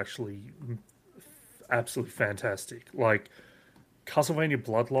Drive is actually absolutely fantastic. Like, Castlevania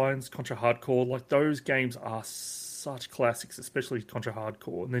Bloodlines, Contra Hardcore, like, those games are such classics, especially Contra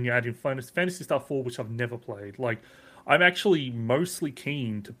Hardcore. And then you add in Phantasy Star 4, which I've never played. Like, I'm actually mostly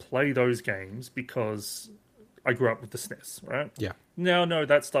keen to play those games because I grew up with the SNES, right? Yeah. Now, no,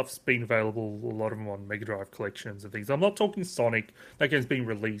 that stuff's been available, a lot of them on Mega Drive collections and things. I'm not talking Sonic. That game's been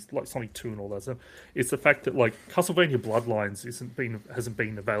released, like Sonic 2 and all that stuff. It's the fact that, like, Castlevania Bloodlines hasn't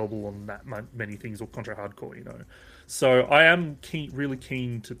been available on that many things, or Contra Hardcore, you know. So I am really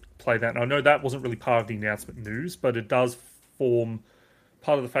keen to play that. And I know that wasn't really part of the announcement news, but it does form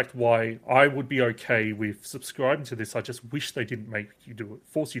part of the fact why I would be okay with subscribing to this. I just wish they didn't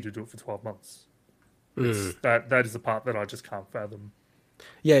force you to do it for 12 months. That is the part that I just can't fathom.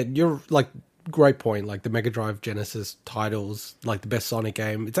 Yeah, you're like, great point. Like the Mega Drive Genesis titles, like the best Sonic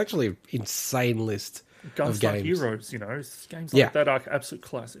game. It's actually an insane list of Gunstar games. Heroes, games Yeah. like that are absolute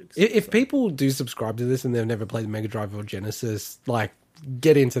classics. If people do subscribe to this and they've never played the Mega Drive or Genesis, like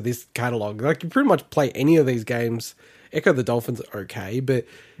get into this catalog. Like you pretty much play any of these games. Echo the Dolphins are okay, but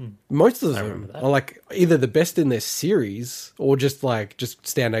most of them are like either the best in their series or just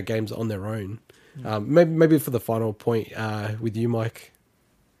standout games on their own. Maybe for the final point with you, Mike.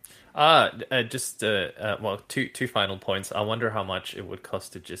 Two final points. I wonder how much it would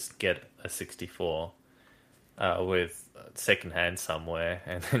cost to just get a 64 with secondhand somewhere,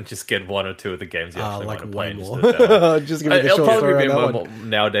 and then just get one or two of the games you actually want to play. Way more. Just give me the It'll short probably story be on that more one.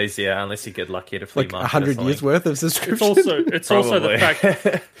 nowadays, yeah, unless you get lucky at a flea Like market. 100 years worth of subscription. It's also the fact.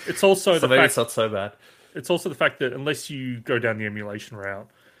 It's also So the maybe fact. it's not so bad. It's also the fact that unless you go down the emulation route,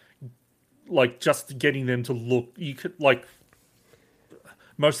 like just getting them to look, you could like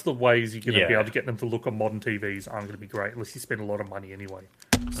most of the ways you're going to be Yeah. able to get them to look on modern TVs aren't going to be great unless you spend a lot of money anyway.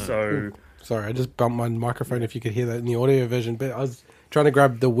 So Sorry, I just bumped my microphone if you could hear that in the audio version, but I was trying to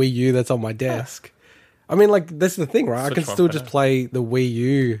grab the Wii U that's on my desk. I mean, like, that's the thing, right? I can Switch still one for just now. play the Wii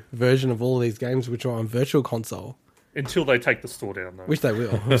U version of all of these games which are on Virtual Console, until they take the store down, though. which they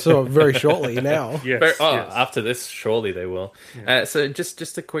will. So very shortly now. Yes, yes. After this, surely they will. So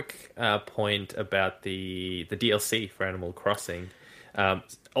just a quick point about the DLC for Animal Crossing.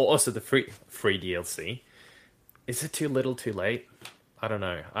 Also the free DLC. Is it too little, too late? I don't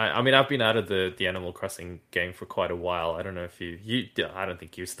know. I mean, I've been out of the Animal Crossing game for quite a while. I don't know if you. I don't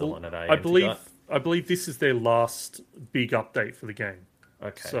think you're still on it. I believe this is their last big update for the game.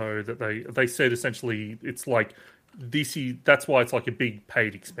 Okay. So that they said essentially it's like that's why it's like a big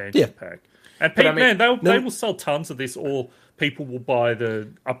paid expansion pack. And But I mean- they will sell tons of this, or people will buy the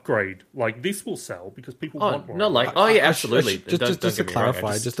upgrade. Like this will sell because people want more. Absolutely. Just Don't to get me wrong,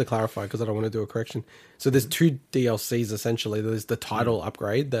 clarify, because I don't want to do a correction. So there's two DLCs essentially. There's the title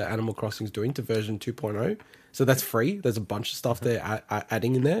upgrade that Animal Crossing is doing to version 2.0. So that's free. There's a bunch of stuff they're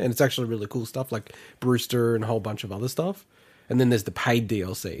adding in there, and it's actually really cool stuff like Brewster and a whole bunch of other stuff. And then there's the paid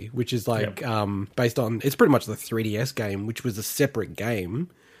DLC, which is like based on, it's pretty much the 3DS game, which was a separate game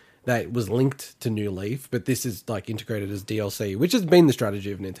that was linked to New Leaf, but this is like integrated as DLC, which has been the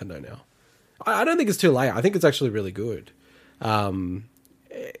strategy of Nintendo now. I don't think it's too late. I think it's actually really good.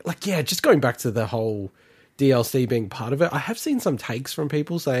 Just going back to the whole DLC being part of it, I have seen some takes from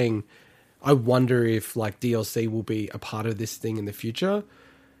people saying, I wonder if like DLC will be a part of this thing in the future.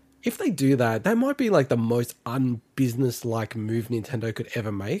 If they do that, that might be like the most unbusiness-like move Nintendo could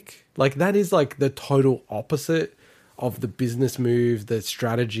ever make. Like that is like the total opposite of the business move, the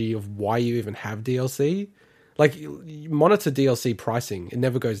strategy of why you even have DLC. Like, you monitor DLC pricing. It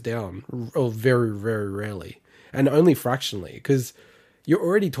never goes down, or very, very rarely. And only fractionally, because you're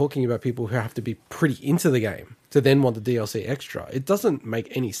already talking about people who have to be pretty into the game to then want the DLC extra. It doesn't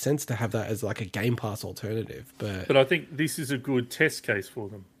make any sense to have that as like a Game Pass alternative. But I think this is a good test case for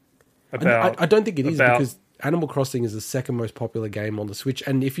them. I don't think it is, because Animal Crossing is the second most popular game on the Switch.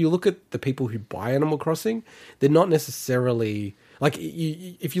 And if you look at the people who buy Animal Crossing, they're not necessarily... Like,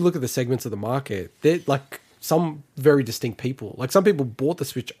 if you look at the segments of the market, they're like some very distinct people. Like, some people bought the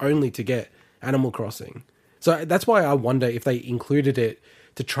Switch only to get Animal Crossing. So that's why I wonder if they included it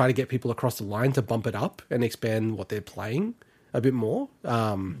to try to get people across the line to bump it up and expand what they're playing a bit more.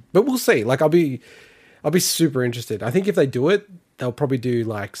 But we'll see. Like, I'll be super interested. I think if they do it, they'll probably do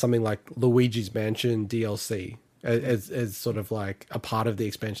like something like Luigi's Mansion DLC as sort of like a part of the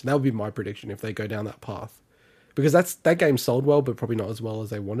expansion. That would be my prediction if they go down that path, because that game sold well, but probably not as well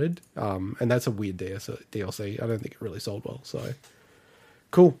as they wanted. And that's a weird DLC. I don't think it really sold well. So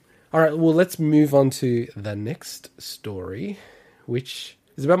cool. All right. Well, let's move on to the next story, which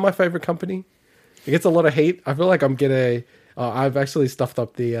is about my favorite company. It gets a lot of heat. I feel like I'm gonna. I've actually stuffed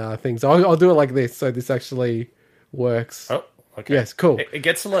up the thing, so I'll do it like this. So this actually works. Oh, okay. Yes, cool. It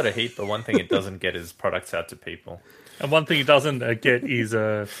gets a lot of heat, but one thing it doesn't get is products out to people. And one thing it doesn't get is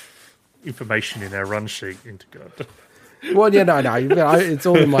information in our run sheet into God. Well, yeah, no, it's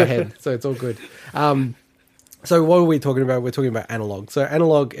all in my head, so it's all good. So what are we talking about? We're talking about Analog. So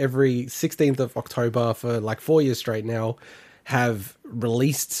Analog, every 16th of October for like 4 years straight now, have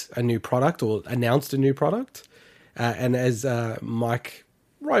released a new product or announced a new product. And as Mike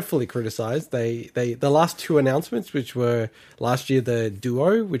rightfully criticized, the last two announcements, which were last year the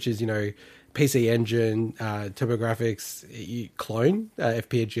Duo, which is, PC Engine, TurboGrafx clone,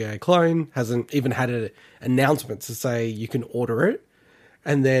 FPGA clone, hasn't even had an announcement to say you can order it.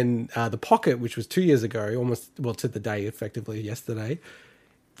 And then the Pocket, which was 2 years ago, to the day, effectively yesterday.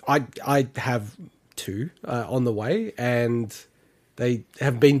 I have two on the way, and they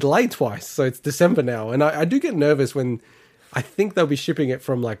have been delayed twice, so it's December now. And I do get nervous when I think they'll be shipping it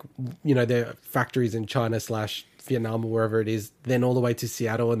from like, you know, their factories in China / Vietnam or wherever it is, then all the way to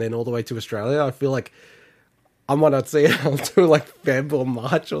Seattle and then all the way to Australia. I feel like I might not see it until like Feb or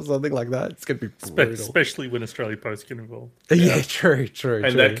March or something like that. It's going to be brutal. Especially when Australia Post get involved. Yeah, true.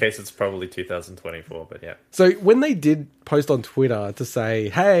 In that case, it's probably 2024, but yeah. So when they did post on Twitter to say,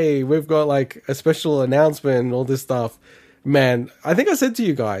 hey, we've got like a special announcement and all this stuff, man, I think I said to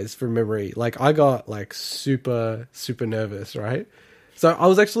you guys from memory, like I got like super, super nervous, right? So I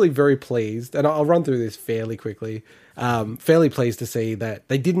was actually very pleased, and I'll run through this fairly quickly. Fairly pleased to see that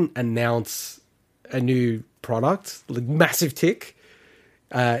they didn't announce a new product, like massive tick.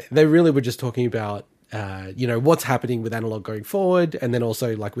 They really were just talking about, you know, what's happening with analog going forward, and then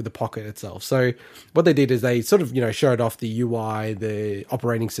also like with the Pocket itself. So what they did is they sort of, you know, showed off the UI, the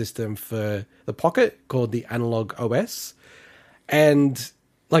operating system for the Pocket called the Analog OS. And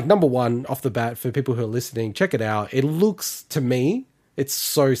like number one off the bat for people who are listening, check it out. It looks, to me, it's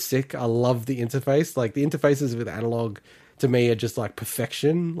so sick. I love the interface. Like the interfaces with Analog to me are just like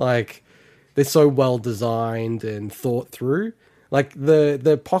perfection. Like they're so well designed and thought through. Like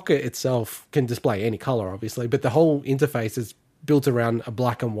the Pocket itself can display any color, obviously, but the whole interface is built around a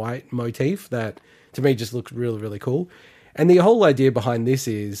black and white motif that to me just looks really, really cool. And the whole idea behind this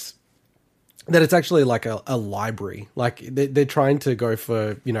is that it's actually like a library. Like they're trying to go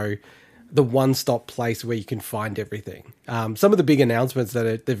for, you know, the one-stop place where you can find everything. Some of the big announcements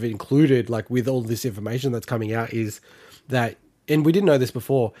that they've included, like with all this information that's coming out, is that, and we didn't know this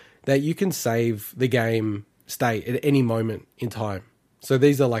before, that you can save the game state at any moment in time. So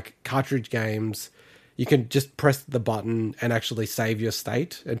these are like cartridge games. You can just press the button and actually save your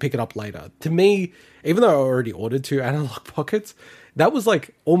state and pick it up later. To me, even though I already ordered 2 Analog Pockets, that was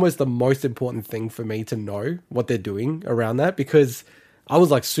like almost the most important thing for me to know what they're doing around that, because I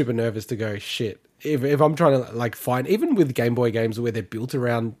was like super nervous to go, shit, if I'm trying to like find, even with Game Boy games where they're built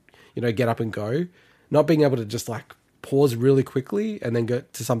around, you know, get up and go, not being able to just like pause really quickly and then go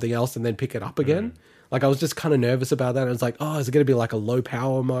to something else and then pick it up again. Like I was just kind of nervous about that. I was like, oh, is it going to be like a low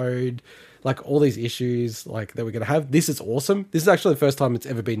power mode? Like all these issues like that we're going to have. This is awesome. This is actually the first time it's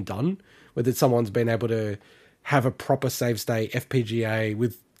ever been done, where someone's been able to have a proper save state FPGA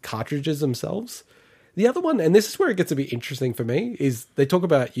with cartridges themselves. The other one, and this is where it gets a bit interesting for me, is they talk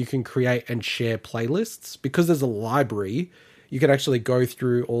about you can create and share playlists. Because there's a library, you can actually go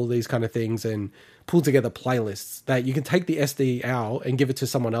through all these kind of things and pull together playlists that you can take the SD out and give it to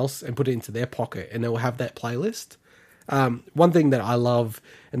someone else and put it into their Pocket, and they'll have that playlist. One thing that I love,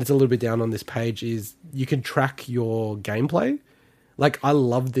 and it's a little bit down on this page, is you can track your gameplay. Like I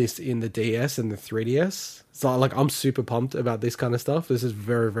love this in the DS and the 3DS. So like I'm super pumped about this kind of stuff. This is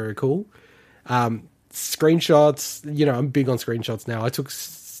very, very cool. Screenshots, you know, I'm big on screenshots now. I took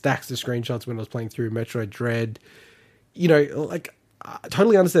stacks of screenshots when I was playing through Metroid Dread. You know, like I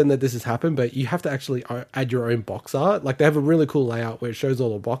totally understand that this has happened, but you have to actually add your own box art. Like they have a really cool layout where it shows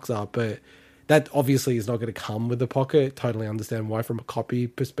all the box art, but that obviously is not going to come with the Pocket. Totally understand why from a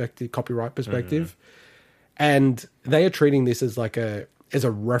copyright perspective. And they are treating this as like a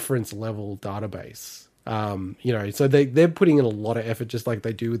reference level database. You know, so they're putting in a lot of effort, just like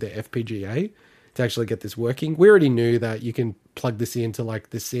they do with their FPGA, to actually get this working. We already knew that you can plug this into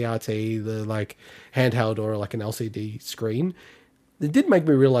like the CRT, the like handheld or like an LCD screen. It did make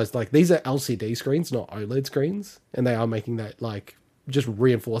me realize like these are LCD screens, not OLED screens. And they are making that, like just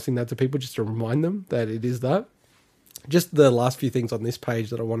reinforcing that to people just to remind them that it is that. Just the last few things on this page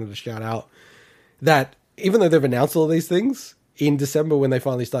that I wanted to shout out, that even though they've announced all these things, in December when they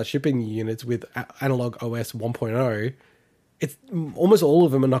finally start shipping the units with Analog OS 1.0, it's almost all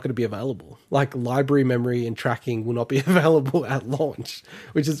of them are not going to be available. Like library memory and tracking will not be available at launch,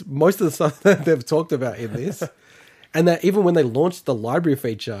 which is most of the stuff that they've talked about in this. And that even when they launched the library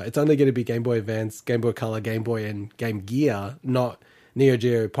feature, it's only going to be Game Boy Advance, Game Boy Color, Game Boy, and Game Gear, not Neo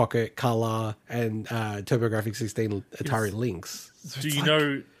Geo, Pocket, Color, and TurboGrafx 16 Atari Lynx. So do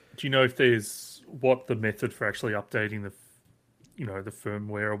you know if there's what the method for actually updating the, you know, the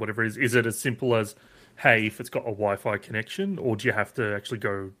firmware or whatever is? Is it as simple as, hey, if it's got a Wi-Fi connection, or do you have to actually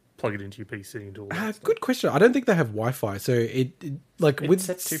go plug it into your PC and do all that? Good question. I don't think they have Wi-Fi, so it like with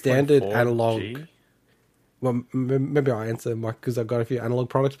standard analog. G. Well, maybe I'll answer, Mike, because I've got a few analog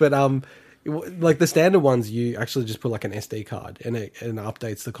products, but like the standard ones, you actually just put like an SD card and it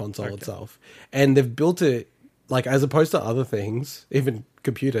updates the console itself. And they've built it, like as opposed to other things, even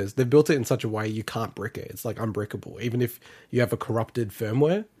computers, they've built it in such a way you can't brick it. It's like unbrickable, even if you have a corrupted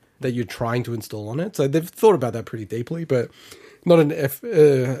firmware that you're trying to install on it. So they've thought about that pretty deeply, but not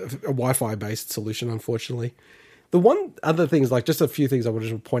a Wi-Fi based solution, unfortunately. The one other thing is like just a few things I wanted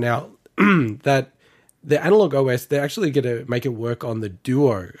to point out that the analog OS, they're actually going to make it work on the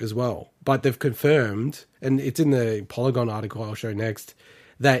Duo as well. But they've confirmed, and it's in the Polygon article I'll show next,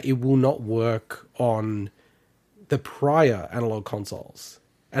 that it will not work on the prior analog consoles.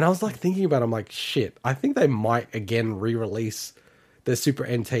 And I was like thinking about it, I'm like, shit, I think they might again re-release the Super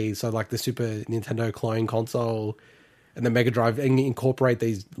NT, so like the Super Nintendo clone console and the Mega Drive, and incorporate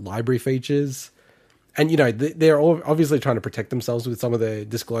these library features. And, you know, they're obviously trying to protect themselves with some of the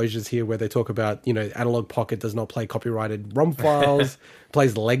disclosures here where they talk about, you know, Analog Pocket does not play copyrighted ROM files,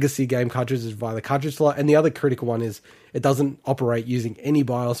 plays legacy game cartridges via the cartridge slot. And the other critical one is it doesn't operate using any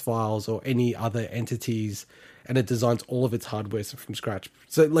BIOS files or any other entities, and it designs all of its hardware from scratch.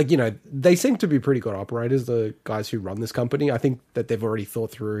 So, like, you know, they seem to be pretty good operators, the guys who run this company. I think that they've already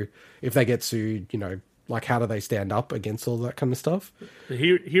thought through if they get sued, you know, like how do they stand up against all that kind of stuff.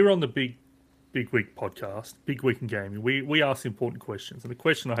 Here on the Big Week podcast, Big Week in Gaming, we ask important questions. And the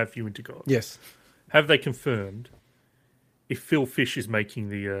question I have for you, Intergod. Yes. Have they confirmed if Phil Fish is making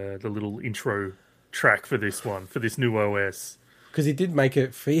the little intro track for this one, for this new OS? Because he did make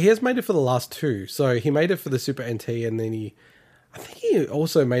it, he has made it for the last two. So he made it for the Super NT, and then I think he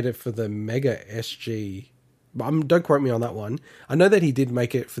also made it for the Mega SG. But don't quote me on that one. I know that he did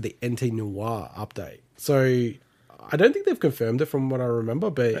make it for the NT Noir update. So I don't think they've confirmed it from what I remember,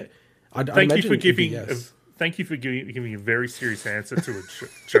 but Thank you for giving a very serious answer to a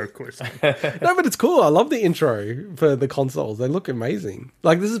joke question. No, but it's cool. I love the intro for the consoles. They look amazing.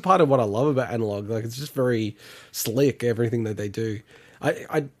 Like, this is part of what I love about Analog. Like, it's just very slick, everything that they do.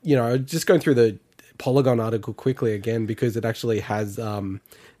 I just going through the Polygon article quickly again, because it actually has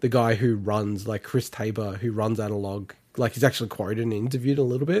the guy who runs, like Chris Tabor, who runs Analog. Like, he's actually quoted and interviewed a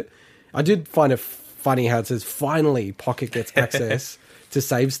little bit. I did find it funny how it says, finally, Pocket gets access to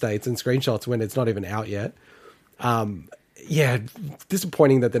save states and screenshots when it's not even out yet. Yeah,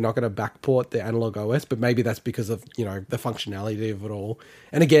 disappointing that they're not going to backport the Analog OS, but maybe that's because of, you know, the functionality of it all.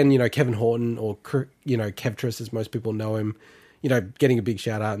 And again, you know, Kevin Horton, or, you know, Kevtris as most people know him, you know, getting a big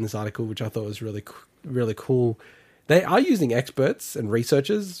shout out in this article, which I thought was really, really cool. They are using experts and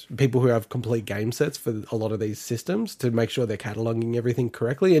researchers, people who have complete game sets for a lot of these systems, to make sure they're cataloging everything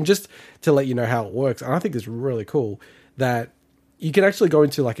correctly. And just to let you know how it works, and I think it's really cool that you can actually go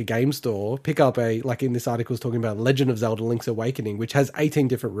into like a game store, pick up like in this article is talking about Legend of Zelda Link's Awakening, which has 18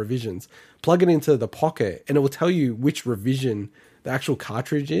 different revisions. Plug it into the Pocket and it will tell you which revision the actual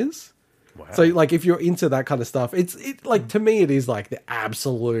cartridge is. Wow. So like if you're into that kind of stuff, it's like, to me, it is like the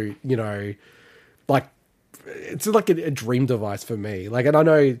absolute, you know, like, it's like a dream device for me. Like, and I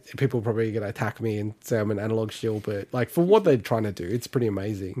know people are probably going to attack me and say I'm an analog shill, but like for what they're trying to do, it's pretty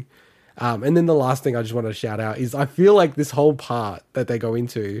amazing. And then the last thing I just wanted to shout out is I feel like this whole part that they go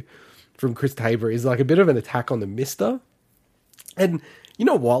into from Chris Tabor is like a bit of an attack on the Mister. And you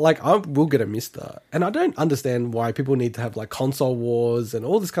know what? Like, I will get a Mister. And I don't understand why people need to have like console wars and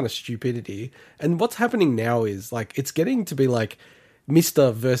all this kind of stupidity. And what's happening now is like, it's getting to be like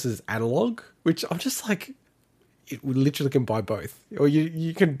Mister versus analog, which I'm just like, it literally can buy both. Or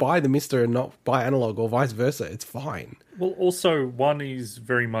you can buy the Mister and not buy analog, or vice versa. It's fine. Well, also, one is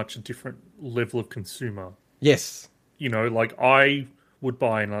very much a different level of consumer. Yes. You know, like I would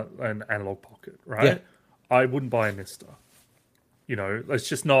buy an Analog Pocket, right? Yeah. I wouldn't buy a Mister. You know, it's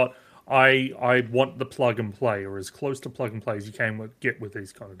just not... I want the plug and play, or as close to plug and play as you can get with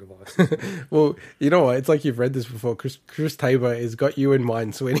these kind of devices. Well, you know what? It's like you've read this before. Chris Tabor has got you in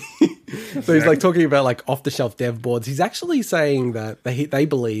mind, Sweeney. So he's like talking about like off-the-shelf dev boards. He's actually saying that they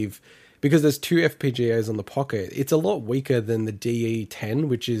believe, because there's two FPGAs on the Pocket, it's a lot weaker than the DE10,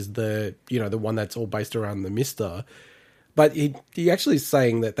 which is the one that's all based around the Mister. But he actually is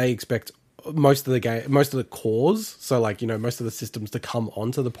saying that they expect most of the cores, so like, you know, most of the systems to come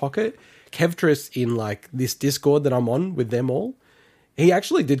onto the Pocket. Kevtris, in like this Discord that I'm on with them all, he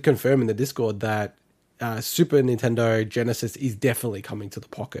actually did confirm in the Discord that Super Nintendo Genesis is definitely coming to the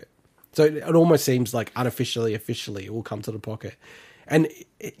Pocket. So it almost seems like officially it will come to the Pocket. And,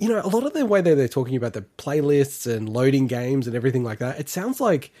 you know, a lot of the way that they're talking about the playlists and loading games and everything like that, it sounds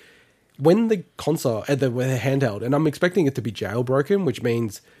like when the console, the handheld, and I'm expecting it to be jailbroken, which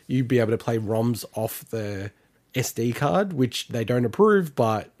means you'd be able to play ROMs off the SD card, which they don't approve,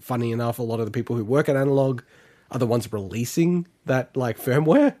 but funny enough, a lot of the people who work at Analog are the ones releasing that like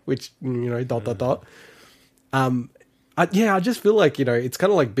firmware, which, you know, ... I just feel like, you know, it's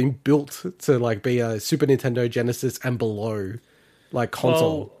kind of like been built to like be a Super Nintendo Genesis and below like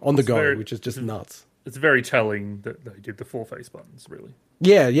console on the go, which is just nuts. It's very telling that they did the 4-face buttons, really.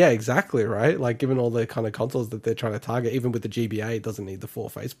 Yeah, exactly, right? Like, given all the kind of consoles that they're trying to target, even with the GBA, it doesn't need the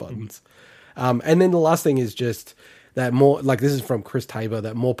 4-face buttons. And then the last thing is just that more, like this is from Chris Tabor,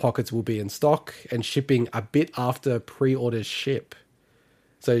 that more pockets will be in stock and shipping a bit after pre-orders ship.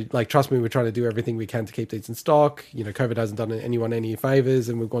 So, like, trust me, we're trying to do everything we can to keep these in stock. You know, COVID hasn't done anyone any favors,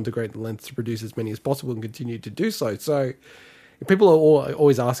 and we've gone to great lengths to produce as many as possible and continue to do so. So, people are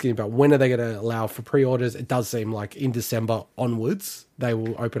always asking about when are they going to allow for pre-orders. It does seem like in December onwards, they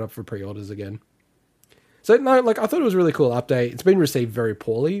will open up for pre-orders again. So, no, like, I thought it was a really cool update. It's been received very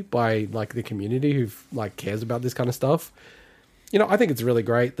poorly by, like, the community who, like, cares about this kind of stuff. You know, I think it's really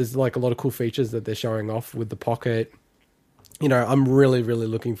great. There's, like, a lot of cool features that they're showing off with the Pocket. You know, I'm really, really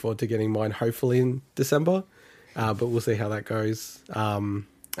looking forward to getting mine hopefully in December, but we'll see how that goes. And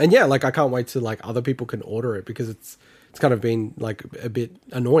yeah, like I can't wait to like other people can order it because it's kind of been like a bit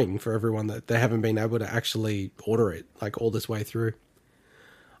annoying for everyone that they haven't been able to actually order it like all this way through.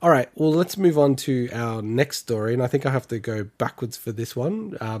 All right, well, let's move on to our next story, and I think I have to go backwards for this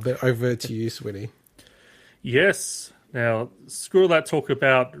one, but over to you, Swinny. Yes. Now, screw that talk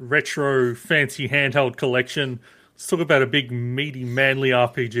about retro fancy handheld collection. Let's talk about a big, meaty, manly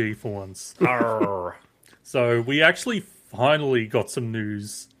RPG for once. So we actually finally got some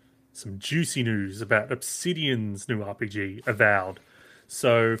news, some juicy news about Obsidian's new RPG, Avowed.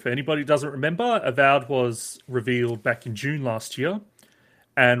 So for anybody who doesn't remember, Avowed was revealed back in June last year,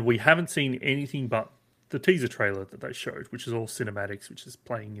 and we haven't seen anything but the teaser trailer that they showed, which is all cinematics, which is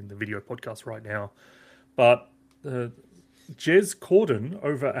playing in the video podcast right now. But Jez Corden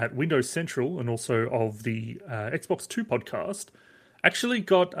over at Windows Central and also of the Xbox 2 podcast actually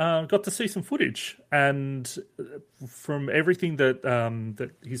got to see some footage, and from everything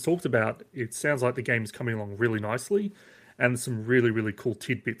that he's talked about, it sounds like the game is coming along really nicely, and some really, really cool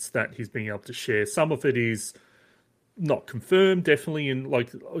tidbits that he's being able to share. Some of it is not confirmed, definitely, and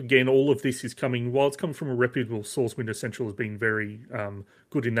like again, all of this is coming while it's coming from a reputable source. Windows Central has been very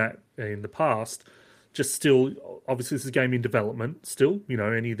good in that in the past. Just still, obviously, this is a game in development. Still, you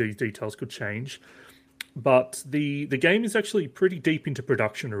know, any of these details could change. But the game is actually pretty deep into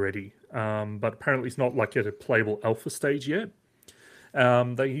production already. But apparently, it's not like at a playable alpha stage yet.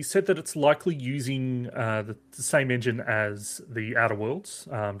 He said that it's likely using the same engine as the Outer Worlds,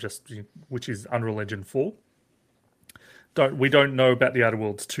 which is Unreal Engine 4. We don't know about the Outer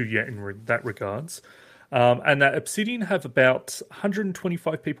Worlds 2 yet in that regards. And that Obsidian have about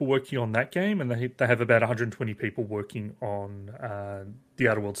 125 people working on that game, and they have about 120 people working on the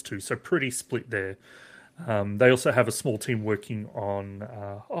Outer Worlds 2, so pretty split there. They also have a small team working on,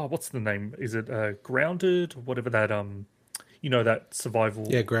 what's the name? Is it Grounded? Whatever that, that survival...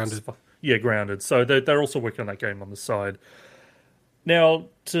 Yeah, Grounded. Grounded. So they're also working on that game on the side. Now,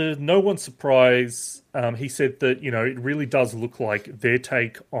 to no one's surprise, he said that, it really does look like their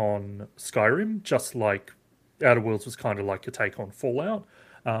take on Skyrim, just like Outer Worlds was kind of like a take on Fallout.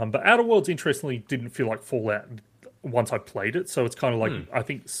 But Outer Worlds, interestingly, didn't feel like Fallout once I played it. So it's kind of like, I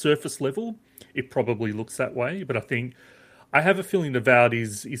think surface level, it probably looks that way. But I have a feeling Avowed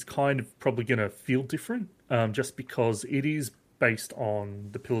is kind of probably going to feel different, just because it is based on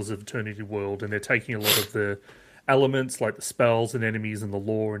the Pillars of Eternity world, and they're taking a lot of the elements like the spells and enemies and the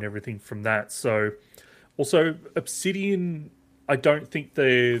lore and everything from that. So also Obsidian, I don't think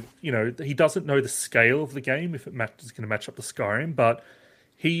he doesn't know the scale of the game if it is going to match up to Skyrim, but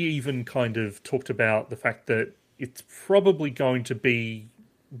he even kind of talked about the fact that it's probably going to be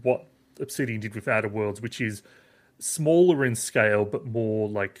what Obsidian did with Outer Worlds, which is smaller in scale, but more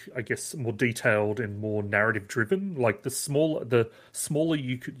like, I guess, more detailed and more narrative driven. Like the smaller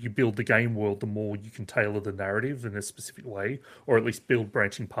you build the game world, the more you can tailor the narrative in a specific way, or at least build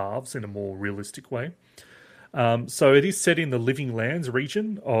branching paths in a more realistic way. So it is set in the Living Lands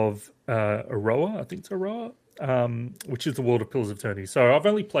region of Aroa, I think it's Aroa, which is the world of Pillars of Eternity. So I've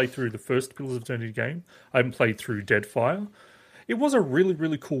only played through the first Pillars of Eternity game. I haven't played through Deadfire. It was a really,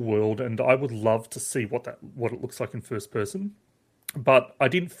 really cool world, and I would love to see what it looks like in first person. But I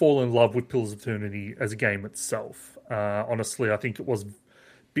didn't fall in love with Pillars of Eternity as a game itself. Honestly, I think it was a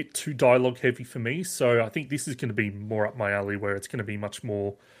bit too dialogue heavy for me. So I think this is going to be more up my alley, where it's going to be much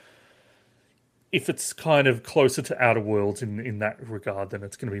more... If it's kind of closer to Outer Worlds in that regard, then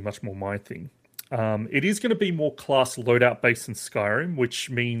it's going to be much more my thing. It is going to be more class loadout based in Skyrim, which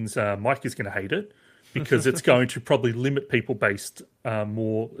means Mike is going to hate it, because it's going to probably limit people based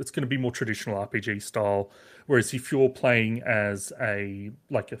more. It's going to be more traditional RPG style. Whereas if you're playing as a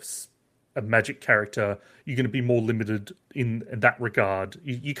magic character, you're going to be more limited in that regard.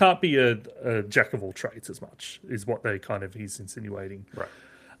 You can't be a jack of all trades as much, is what he's insinuating. Right.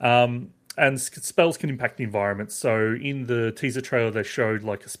 and spells can impact the environment. So in the teaser trailer, they showed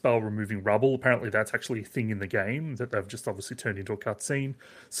like a spell removing rubble. Apparently, that's actually a thing in the game that they've just obviously turned into a cutscene.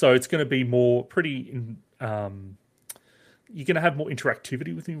 So it's going to be more pretty. You're going to have more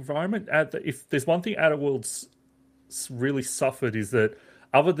interactivity with the environment. If there's one thing Outer Worlds really suffered is that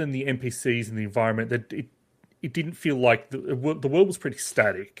other than the NPCs and the environment, that it didn't feel like the world was pretty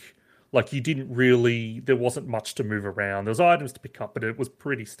static. Like you didn't really, there wasn't much to move around. There was items to pick up, but it was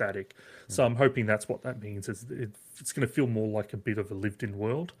pretty static. So I'm hoping that's what that means. Is it's going to feel more like a bit of a lived-in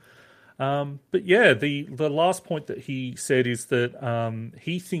world. But yeah, the last point that he said is that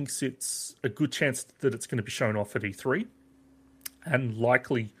he thinks it's a good chance that it's going to be shown off at E3, and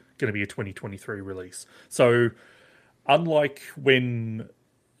likely going to be a 2023 release. So unlike when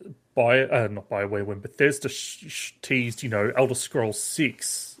not BioWare, when Bethesda teased, Elder Scrolls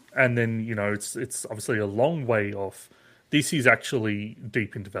 6. And then, it's obviously a long way off. This is actually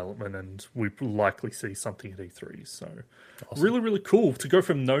deep in development, and we likely see something at E3. So, awesome. Really, really cool. To go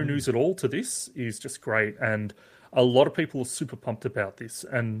from no news at all to this is just great. And a lot of people are super pumped about this.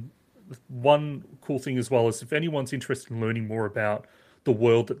 And one cool thing as well is if anyone's interested in learning more about the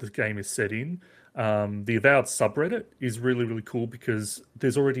world that the game is set in, the Avowed subreddit is really, really cool because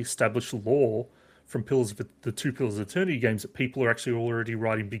there's already established lore from the two Pillars of Eternity games that people are actually already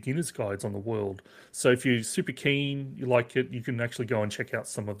writing beginner's guides on the world. So if you're super keen, you like it, you can actually go and check out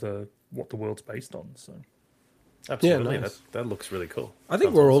some of what the world's based on. So absolutely, yeah, nice. That looks really cool. I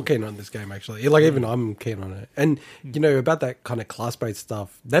think we're all keen on this game actually. Like even I'm keen on it. And about that kind of class-based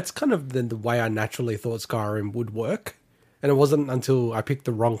stuff, that's kind of the way I naturally thought Skyrim would work. And it wasn't until I picked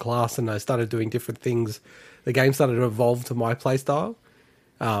the wrong class and I started doing different things, the game started to evolve to my playstyle.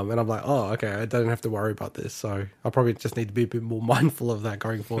 And I'm like, oh, okay, I don't have to worry about this. So I probably just need to be a bit more mindful of that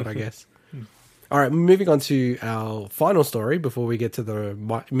going forward, I guess. All right, moving on to our final story before we get to the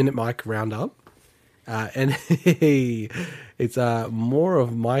Minute Mike roundup. And it's more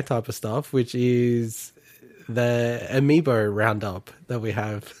of my type of stuff, which is the Amiibo roundup that we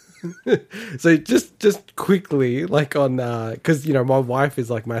have. So just quickly, like on, because, my wife is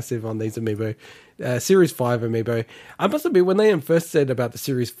like massive on these Amiibo. Series 5 Amiibo. I must admit, when they first said about the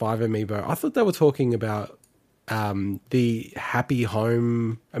Series 5 Amiibo, I thought they were talking about the Happy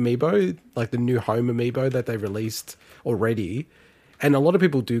Home Amiibo, like the new Home Amiibo that they released already. And a lot of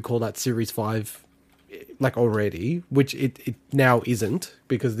people do call that Series 5 like already, which it now isn't,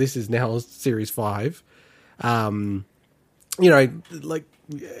 because this is now Series 5. Like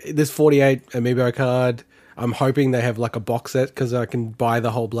there's 48 Amiibo card. I'm hoping they have like a box set because I can buy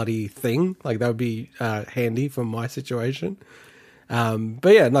the whole bloody thing. Like that would be handy for my situation.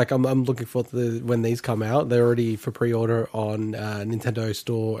 But yeah, like I'm looking forward to when these come out. They're already for pre-order on Nintendo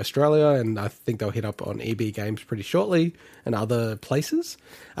Store Australia, and I think they'll hit up on EB Games pretty shortly and other places.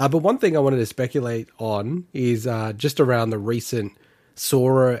 But one thing I wanted to speculate on is just around the recent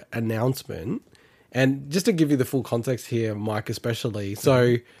Sora announcement. And just to give you the full context here, Mike especially,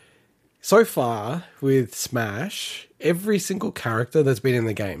 so far with Smash, every single character that's been in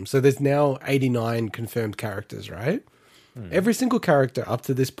the game, so there's now 89 confirmed characters, right? Every single character up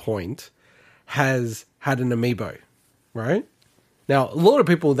to this point has had an Amiibo, right? Now, a lot of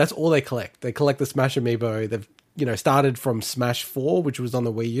people, that's all they collect. They collect the Smash Amiibo. They've, started from Smash 4, which was on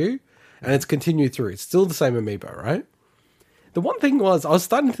the Wii U, and it's continued through. It's still the same Amiibo, right? The one thing was, I was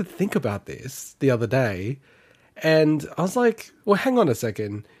starting to think about this the other day, and I was like, well, hang on a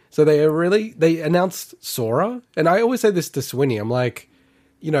second. So they announced Sora, and I always say this to Swinny. I'm like,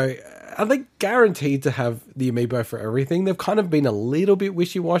 are they guaranteed to have the Amiibo for everything? They've kind of been a little bit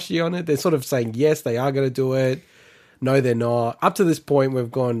wishy-washy on it. They're sort of saying, yes, they are going to do it. No, they're not. Up to this point, we've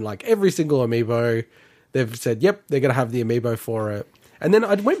gone like every single Amiibo. They've said, yep, they're going to have the Amiibo for it. And then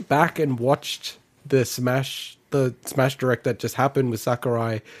I went back and watched the Smash Direct that just happened with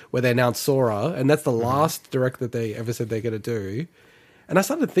Sakurai, where they announced Sora, and that's the last Direct that they ever said they're going to do. And I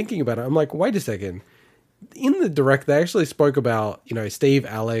started thinking about it. I'm like, wait a second. In the Direct, they actually spoke about, Steve,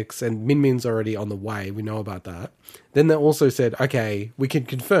 Alex, and Min Min's already on the way. We know about that. Then they also said, okay, we can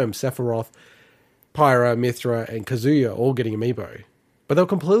confirm Sephiroth, Pyra, Mithra, and Kazuya all getting Amiibo. But they were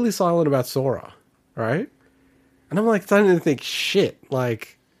completely silent about Sora, right? And I'm like starting to think, shit,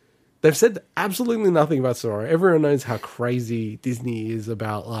 like, they've said absolutely nothing about Sora. Everyone knows how crazy Disney is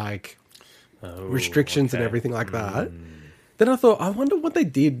about, like, restrictions and everything like that. Then I thought, I wonder what they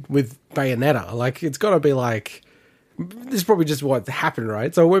did with Bayonetta. Like, it's got to be like, this is probably just what happened,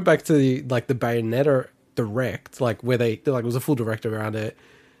 right? So I went back to the Bayonetta Direct, like where it was a full Direct around it.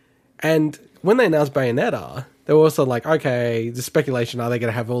 And when they announced Bayonetta, they were also like, okay, the speculation, are they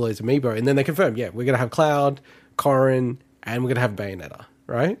going to have all those Amiibo? And then they confirmed, yeah, we're going to have Cloud, Corrin, and we're going to have Bayonetta,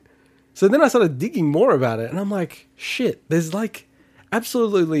 right? So then I started digging more about it, and I'm like, shit, there's like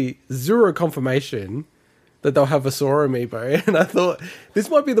absolutely zero confirmation that they'll have a Sora amiibo. And I thought, this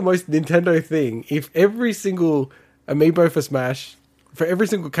might be the most Nintendo thing if every single amiibo for Smash, for every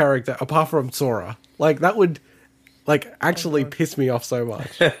single character, apart from Sora, like that would like actually piss me off so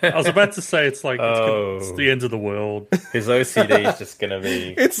much. I was about to say it's like it's the end of the world. His OCD is just gonna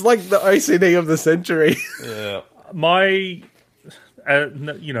be. It's like the OCD of the century. Yeah. My,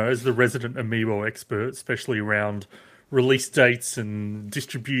 you know, as the resident amiibo expert, especially around release dates and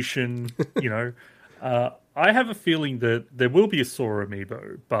distribution, you know, I have a feeling that there will be a Sora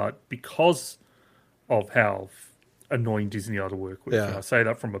amiibo, but because of how annoying Disney are to work with, and I say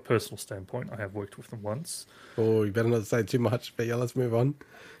that from a personal standpoint, I have worked with them once. Oh, you better not say too much, but yeah, let's move on.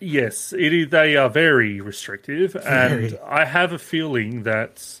 Yes, they are very restrictive, and I have a feeling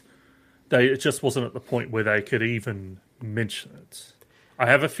that it just wasn't at the point where they could even mention it. I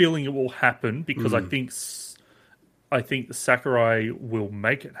have a feeling it will happen because I think that Sakurai will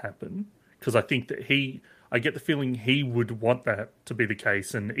make it happen because I think that I get the feeling he would want that to be the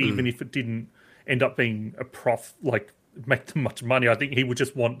case, and even if it didn't end up being make them much money, I think he would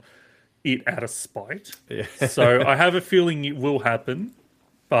just want it out of spite. Yeah. So I have a feeling it will happen,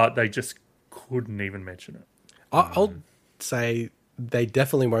 but they just couldn't even mention it. I'll say they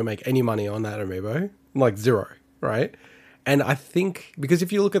definitely won't make any money on that amiibo, like zero, right? And I think, because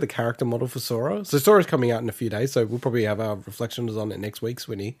if you look at the character model for Sora, so Sora's coming out in a few days, so we'll probably have our reflections on it next week,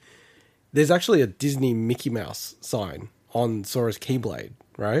 Swinny. There's actually a Disney Mickey Mouse sign on Sora's Keyblade,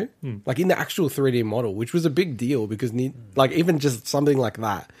 right? Like in the actual 3D model, which was a big deal because like even just something like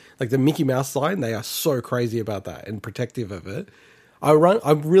that, like the Mickey Mouse sign, they are so crazy about that and protective of it. I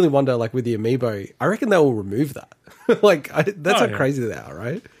really wonder, like with the amiibo, I reckon they will remove that. That's how crazy they are,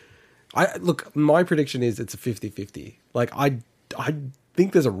 right? Look, my prediction is it's a 50-50. Like I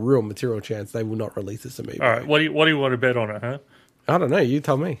think there's a real material chance they will not release this amiibo. All right, what do you want to bet on it, huh? I don't know. You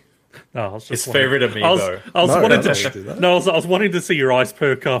tell me. No, I was just His favorite amiibo. I was wanting to see your eyes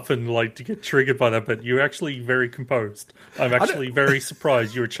perk up and like to get triggered by that, but you're actually very composed. I'm actually very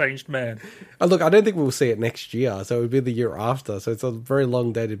surprised. You're a changed man. Look, I don't think we'll see it next year, so it would be the year after. So it's a very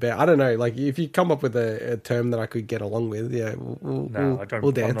long dated bet. I don't know. Like if you come up with a term that I could get along with, yeah, we'll dance.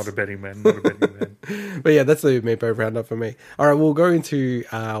 I'm not a betting man. But yeah, that's the amiibo roundup for me. All right, we'll go into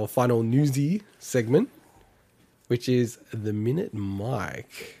our final newsy segment, which is the Minute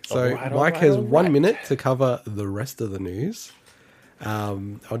Mike. So Mike has 1 minute to cover the rest of the news.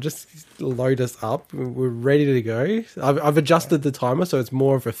 I'll just load us up. We're ready to go. I've adjusted the timer, so it's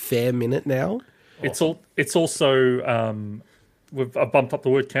more of a fair minute now. Awesome. It's also I bumped up the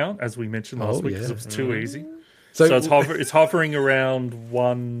word count as we mentioned last week because it was too easy. So it's hovering around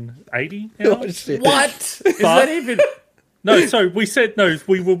 180 now. Oh, shit. What? Is that even? No. So we said no.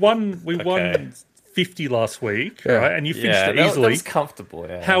 We won 50 last week, right? And you finished it easily. That was comfortable,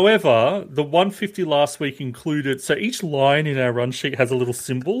 yeah. However, the 150 last week included... So each line in our run sheet has a little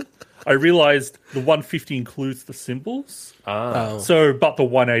symbol. I realised the 150 includes the symbols. But the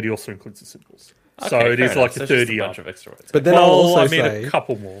 180 also includes the symbols. Okay, so it is like a 30 bunch of extra words. But then a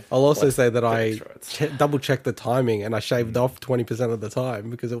couple more. I'll also say that I double-checked the timing and I shaved off 20% of the time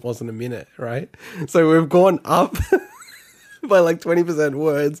because it wasn't a minute, right? So we've gone up... by like 20%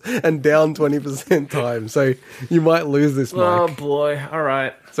 words and down 20% time. So you might lose this, Mike. Oh, boy. All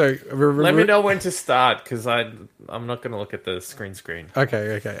right. So let me know when to start because I'm not going to look at the screen.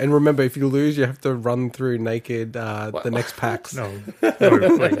 Okay. And remember, if you lose, you have to run through naked the next packs. No, please.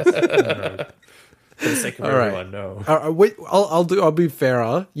 No. For the sake of everyone, no. Wait, I'll be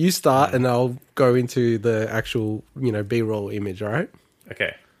fairer. You start and I'll go into the actual, B-roll image, all right?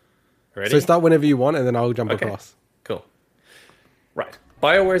 Okay. Ready? So start whenever you want and then I'll jump across. Cool. Right.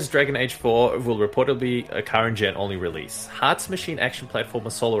 BioWare's Dragon Age 4 will reportedly be a current-gen only release. Hearts Machine action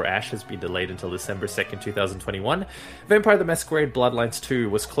platformer Solar Ash has been delayed until December 2nd, 2021. Vampire the Masquerade Bloodlines 2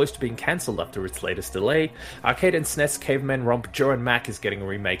 was close to being cancelled after its latest delay. Arcade and SNES Caveman Romp Joe and Mac is getting a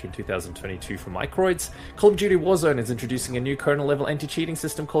remake in 2022 from Microids. Call of Duty Warzone is introducing a new kernel-level anti-cheating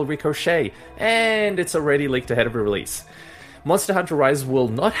system called Ricochet, and it's already leaked ahead of release. Monster Hunter Rise will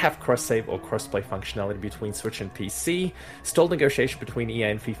not have cross-save or cross-play functionality between Switch and PC. Stalled negotiation between EA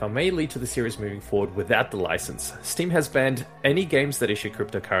and FIFA may lead to the series moving forward without the license. Steam has banned any games that issue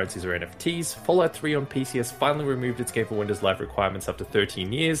cryptocurrencies or NFTs. Fallout 3 on PC has finally removed its Game for Windows Live requirements after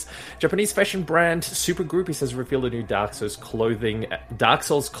 13 years. Japanese fashion brand Super Groupies has revealed a new Dark Souls clothing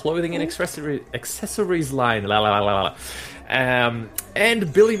and accessories line.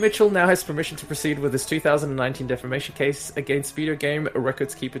 And Billy Mitchell now has permission to proceed with his 2019 defamation case against video game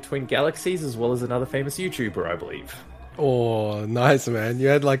records keeper Twin Galaxies, as well as another famous YouTuber, I believe. Oh, nice, man. You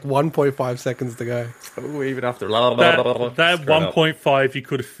had like 1.5 seconds to go. Ooh, even after That screwing up. 1.5 you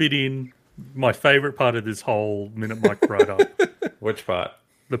could have fit in my favorite part of this whole Minute Mike write-up, Which part?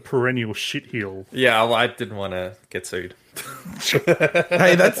 the perennial shitheel. Yeah, well, I didn't want to get sued.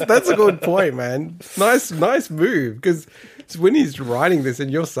 Hey, that's a good point, man. Nice move, because it's when he's writing this and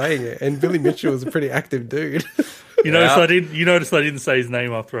you're saying it, and Billy Mitchell is a pretty active dude. You notice I didn't say his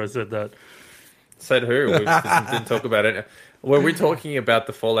name after I said that. Said who? We didn't talk about it. Were we talking about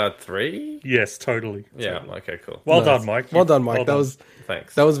the Fallout 3? Yes, totally. Yeah, okay, cool. Well Nice. done, Mike. Well done, Mike. Well that done. was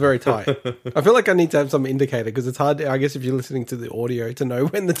Thanks. that was very tight. I feel like I need to have some indicator, because it's hard, I guess, if you're listening to the audio to know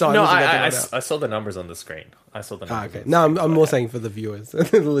when the time No, is about to I run out. I saw the numbers on the screen. I saw the numbers. Okay. on the No, screen, I'm so more yeah. saying for the viewers. The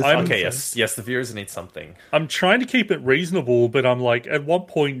listeners. Okay, yes, the viewers need something. I'm trying to keep it reasonable, but I'm like, at what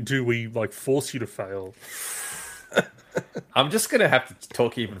point do we like force you to fail? I'm just gonna have to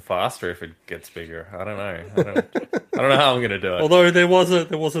talk even faster if it gets bigger. I don't know. I don't know how I'm gonna do it. Although there was a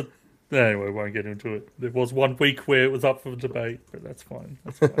anyway, we won't get into it. There was 1 week where it was up for debate, but that's fine.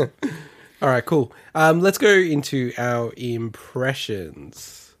 That's fine. All right, cool. Let's go into our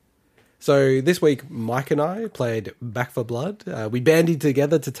impressions. So this week, Mike and I played Back for Blood. We bandied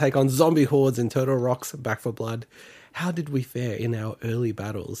together to take on zombie hordes in Turtle Rock's Back for Blood. How did we fare in our early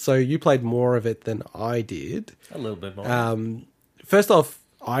battles? So you played more of it than I did. A little bit more. First off,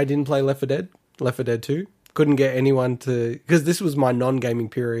 I didn't play Left 4 Dead 2. Couldn't get anyone to... Because this was my non-gaming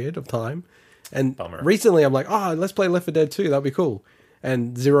period of time. And Bummer. recently I'm like, let's play Left 4 Dead 2. That'd be cool.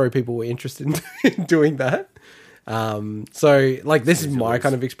 And 0 people were interested in doing that. So, like, this is my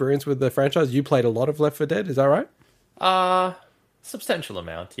kind of experience with the franchise. You played a lot of Left 4 Dead, is that right? Substantial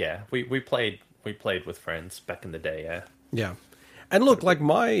amount. Yeah, we played with friends back in the day. Yeah. Yeah. And look, like,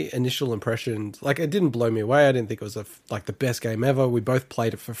 my initial impressions, like, it didn't blow me away. I didn't think it was, like, the best game ever. We both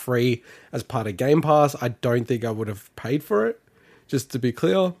played it for free as part of Game Pass. I don't think I would have paid for it, just to be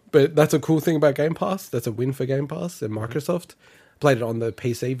clear. But that's a cool thing about Game Pass. That's a win for Game Pass and Microsoft. Played it on the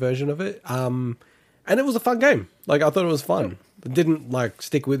PC version of it. And it was a fun game. Like, I thought it was fun. It didn't, like,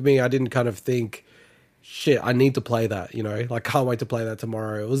 stick with me. I didn't kind of think, shit, I need to play that, you know? Like, can't wait to play that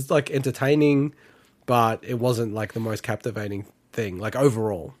tomorrow. It was, like, entertaining, but it wasn't, like, the most captivating thing, like,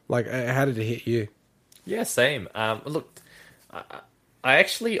 overall. Like, how did it hit you? Yeah, same. Look, I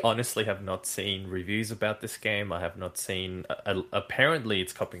actually honestly have not seen reviews about this game. I have not seen... apparently,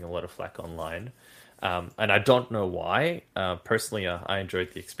 it's copying a lot of flack online. And I don't know why. Personally, I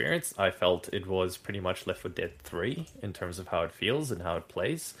enjoyed the experience. I felt it was pretty much Left 4 Dead 3 in terms of how it feels and how it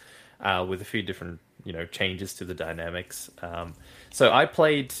plays, with a few different, changes to the dynamics. So I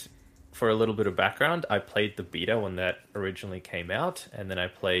played... For a little bit of background, I played the beta when that originally came out, and then I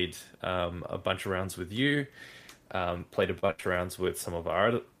played a bunch of rounds with you, played a bunch of rounds with some of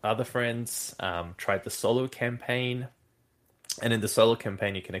our other friends, tried the solo campaign, and in the solo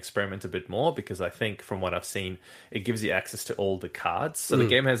campaign you can experiment a bit more, because I think from what I've seen, it gives you access to all the cards. So the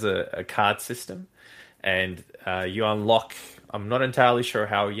game has a card system, and you unlock... I'm not entirely sure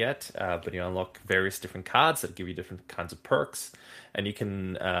how yet, but you unlock various different cards that give you different kinds of perks. And you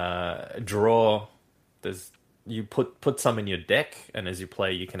can draw. You put some in your deck, and as you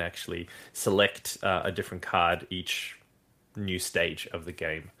play, you can actually select a different card each new stage of the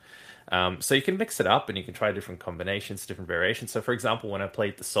game. So you can mix it up, and you can try different combinations, different variations. So, for example, when I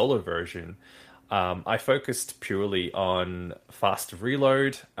played the solo version, I focused purely on faster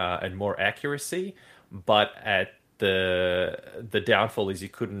reload and more accuracy, but at the downfall is you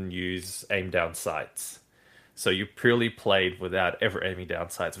couldn't use aim down sights. So you purely played without ever aiming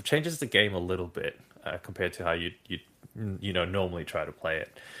down sights, which changes the game a little bit compared to how you normally try to play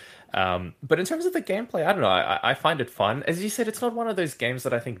it. But in terms of the gameplay, I don't know. I find it fun. As you said, it's not one of those games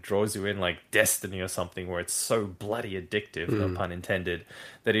that I think draws you in like Destiny or something, where it's so bloody addictive, no pun intended,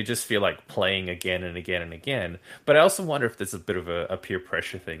 that you just feel like playing again and again and again. But I also wonder if there's a bit of a peer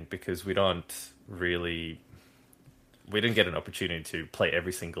pressure thing, because we didn't get an opportunity to play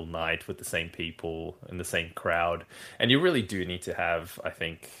every single night with the same people in the same crowd. And you really do need to have, I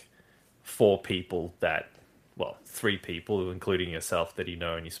think, 3 people, including yourself, that you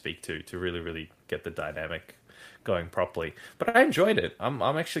know and you speak to really, really get the dynamic going properly. But I enjoyed it. I'm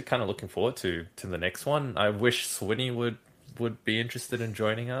actually kind of looking forward to the next one. I wish Swinny would be interested in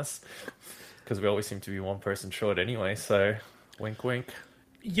joining us, because we always seem to be one person short anyway. So, wink, wink.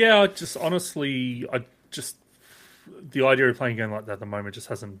 Yeah, the idea of playing a game like that at the moment just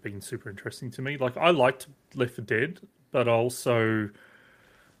hasn't been super interesting to me. Like, I liked Left 4 Dead, but also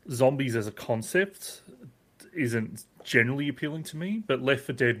zombies as a concept isn't generally appealing to me. But Left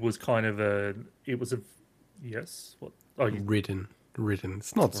 4 Dead was kind of yes. What? Oh, Ridden. Ridden.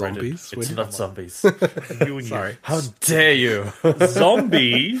 It's not zombies. It's not zombies. You and Sorry. How dare you?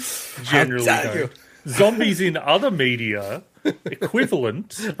 Zombies generally dare don't. you. Zombies in other media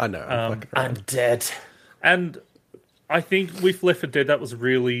equivalent. I know. I'm fucking around. I'm dead. And I think with Left 4 Dead, that was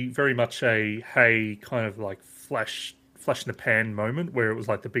really very much a kind of like flash in the pan moment where it was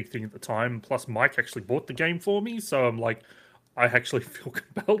like the big thing at the time. Plus, Mike actually bought the game for me, so I'm like, I actually feel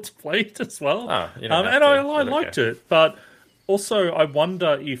compelled to play it as well. You don't have and to, I but liked okay. it, but also I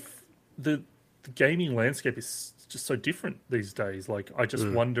wonder if the gaming landscape is just so different these days. Like, I just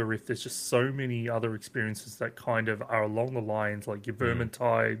wonder if there's just so many other experiences that kind of are along the lines, like your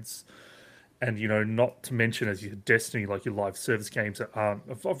Vermintides. And, you know, not to mention, as your Destiny, like your live service games that aren't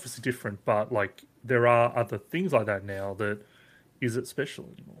obviously different, but like there are other things like that now that is it special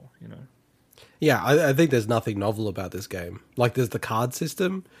anymore, you know? Yeah, I think there's nothing novel about this game. Like, there's the card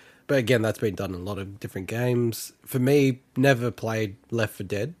system, but again, that's been done in a lot of different games. For me, never played Left 4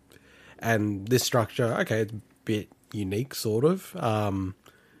 Dead, and this structure, okay, it's a bit unique, sort of.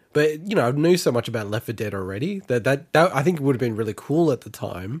 But, you know, I knew so much about Left 4 Dead already that I think it would have been really cool at the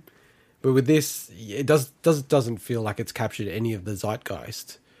time. But with this, it doesn't feel like it's captured any of the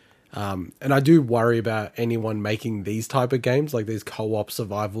zeitgeist. And I do worry about anyone making these type of games, like these co-op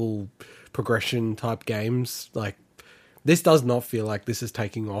survival progression type games. Like, this does not feel like this is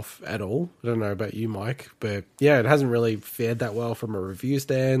taking off at all. I don't know about you, Mike, but yeah, it hasn't really fared that well from a review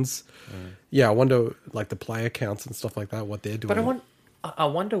stance. Yeah, I wonder, like, the player counts and stuff like that, what they're doing. But I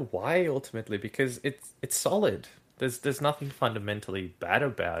wonder why ultimately, because it's solid. There's nothing fundamentally bad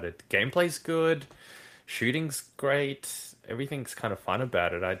about it. Gameplay's good, shooting's great, everything's kind of fun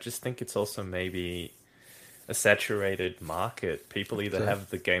about it. I just think it's also maybe a saturated market. People either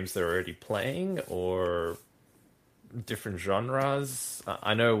have the games they're already playing or different genres.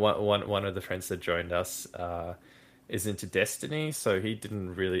 I know one of the friends that joined us is into Destiny, so it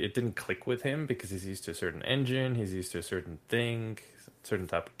didn't click with him because he's used to a certain engine, he's used to a certain thing, certain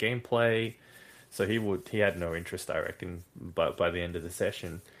type of gameplay. So he had no interest, I reckon, by the end of the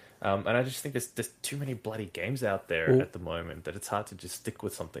session. And I just think there's too many bloody games out there at the moment that it's hard to just stick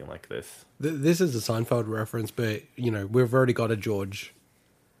with something like this. This is a Seinfeld reference, but, you know, we've already got a George.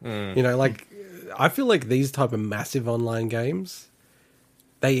 You know, like, I feel like these type of massive online games,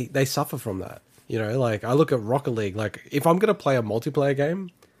 they suffer from that. You know, like, I look at Rocket League. Like, if I'm going to play a multiplayer game,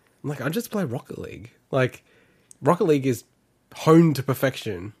 I'm like, I just play Rocket League. Like, Rocket League is honed to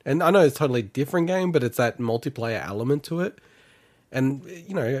perfection. And I know it's a totally different game, but it's that multiplayer element to it. And,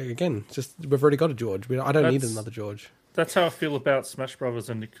 you know, again, just we've already got a George. I don't need another George. That's how I feel about Smash Brothers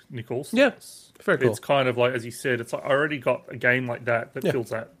and Nick Olsen. Yeah, very cool. It's kind of like, as you said, it's like I already got a game like that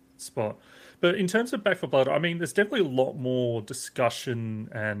fills that spot. But in terms of Back 4 Blood, I mean, there's definitely a lot more discussion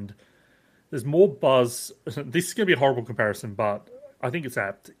and there's more buzz. This is going to be a horrible comparison, but I think it's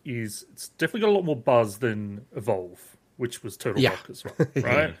apt. It's definitely got a lot more buzz than Evolve, which was Turtle Rock as well,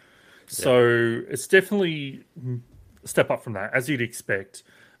 right? So it's definitely a step up from that, as you'd expect.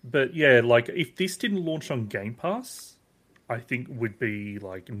 But yeah, like, if this didn't launch on Game Pass, I think would be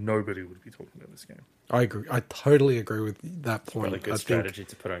like nobody would be talking about this game. I agree. I totally agree with that point. Really good I strategy think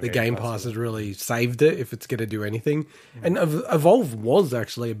to put on the Game Pass has really saved it if it's going to do anything. And Evolve was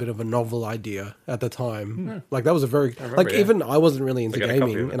actually a bit of a novel idea at the time. Like, that was a very even I wasn't really into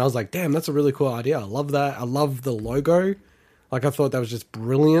gaming, and I was like, damn, that's a really cool idea. I love that. I love the logo. Like, I thought that was just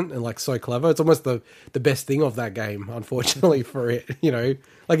brilliant and, like, so clever. It's almost the best thing of that game, unfortunately, for it. You know,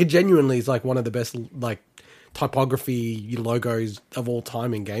 like, it genuinely is like one of the best, like, typography logos of all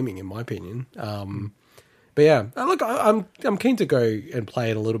time in gaming, in my opinion. But yeah, look, I'm keen to go and play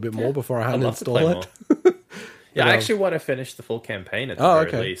it a little bit more before I uninstall it. Yeah, I actually want to finish the full campaign at the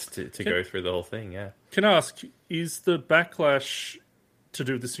very least to go through the whole thing. Yeah. Can I ask, is the backlash to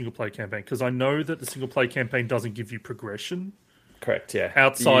do with the single player campaign? Because I know that the single player campaign doesn't give you progression. Correct. Yeah.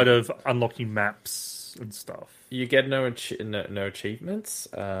 Outside of unlocking maps and stuff. You get no achievements,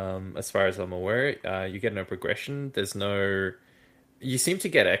 as far as I'm aware. You get no progression. There's no. You seem to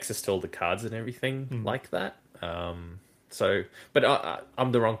get access to all the cards and everything like that. But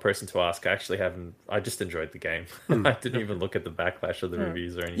I'm the wrong person to ask. I actually haven't. I just enjoyed the game. I didn't even look at the backlash of the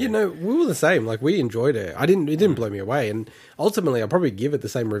reviews or anything. You know, we were the same. Like, we enjoyed it. It didn't blow me away. And ultimately, I'll probably give it the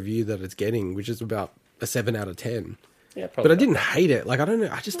same review that it's getting, which is about a 7 out of 10. Yeah, probably. But I didn't hate it. Like, I don't know.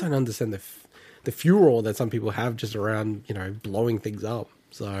 I just don't understand the furor that some people have just around, you know, blowing things up.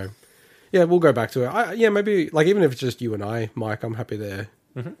 So, yeah, we'll go back to it. Maybe, like, even if it's just you and I, Mike, I'm happy to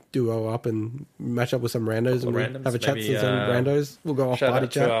duo up and match up with some randos and have a chat with some randos. We'll go off party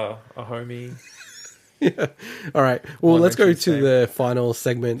chat. Shout out to our homie. Yeah. All right. Well, let's go to the final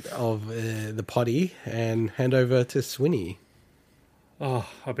segment of the potty and hand over to Swinny. Oh,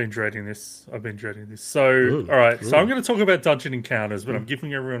 I've been dreading this. So, all right. So I'm going to talk about dungeon encounters, but I'm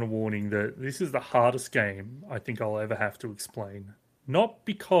giving everyone a warning that this is the hardest game I think I'll ever have to explain. Not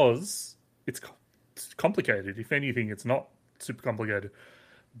because it's complicated. If anything, it's not super complicated.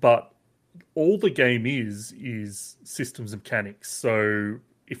 But all the game is systems and mechanics. So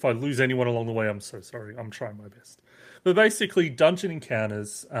if I lose anyone along the way, I'm so sorry. I'm trying my best. But basically, dungeon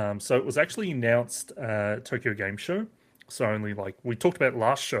encounters. So it was actually announced Tokyo Game Show. So only we talked about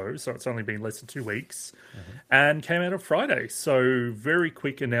last show, so it's only been less than 2 weeks, and came out on Friday. So very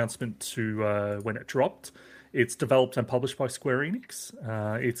quick announcement to when it dropped. It's developed and published by Square Enix.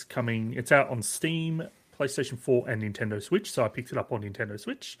 It's out on Steam, PlayStation 4, and Nintendo Switch. So I picked it up on Nintendo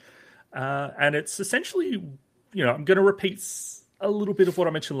Switch, and it's essentially, I'm going to repeat a little bit of what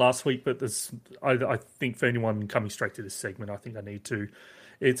I mentioned last week, but I think for anyone coming straight to this segment, I think I need to.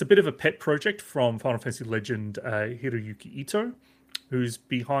 It's a bit of a pet project from Final Fantasy legend Hiroyuki Ito, who's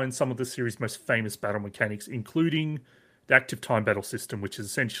behind some of the series' most famous battle mechanics, including the active time battle system, which is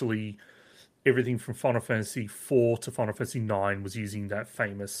essentially everything from Final Fantasy 4 to Final Fantasy 9 was using that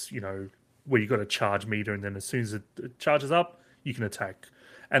famous, where you got a charge meter, and then as soon as it charges up, you can attack.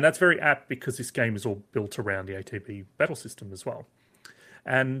 And that's very apt because this game is all built around the ATB battle system as well.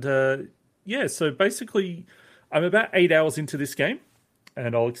 And so basically, I'm about 8 hours into this game.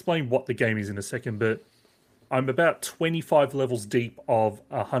 And I'll explain what the game is in a second, but I'm about 25 levels deep of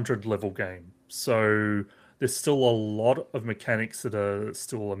a 100-level game. So there's still a lot of mechanics that are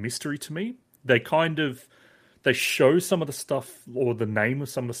still a mystery to me. They show some of the stuff or the name of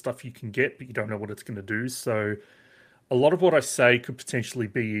some of the stuff you can get, but you don't know what it's going to do. So a lot of what I say could potentially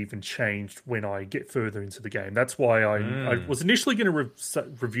be even changed when I get further into the game. That's why I was initially going to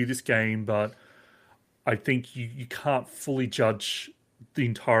review this game, but I think you can't fully judge the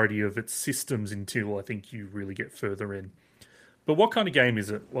entirety of its systems until I think you really get further in. But what kind of game is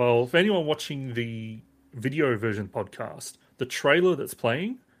it? Well, for anyone watching the video version podcast, the trailer that's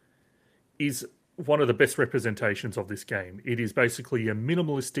playing is one of the best representations of this game. It is basically a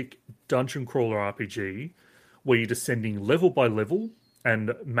minimalistic dungeon crawler RPG where you're descending level by level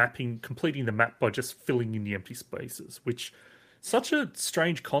and completing the map by just filling in the empty spaces, which such a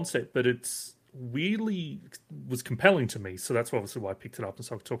strange concept, but it's weirdly was compelling to me, so that's obviously why I picked it up and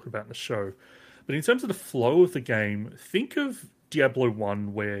so I'll talk about it in the show. But in terms of the flow of the game, think of Diablo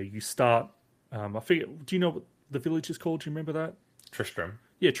 1 where you start, I forget, do you know what the village is called? Do you remember that? Tristram.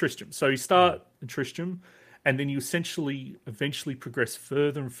 Yeah, Tristram. So you start in Tristram and then you eventually progress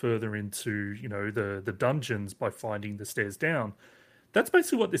further and further into, the dungeons by finding the stairs down. That's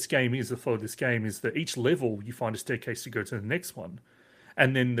basically what this game is. The flow of this game is that each level you find a staircase to go to the next one.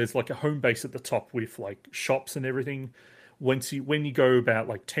 And then there's a home base at the top with shops and everything. When you go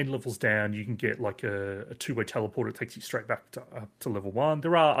about 10 levels down, you can get a two-way teleporter that takes you straight back to level 1.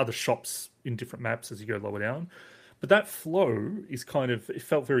 There are other shops in different maps as you go lower down. But that flow is it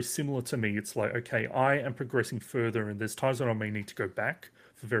felt very similar to me. It's okay, I am progressing further and there's times when I may need to go back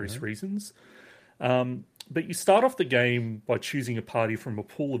for various reasons. But you start off the game by choosing a party from a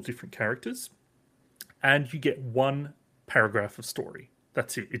pool of different characters and you get one paragraph of story.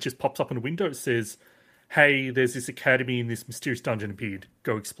 That's it. It just pops up in a window. It says, hey, there's this academy and this mysterious dungeon appeared.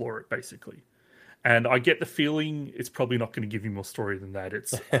 Go explore it, basically. And I get the feeling it's probably not going to give you more story than that.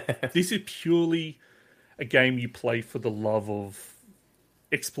 This is purely a game you play for the love of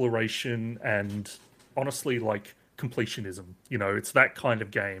exploration and honestly completionism. It's that kind of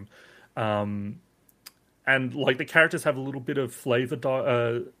game. And the characters have a little bit of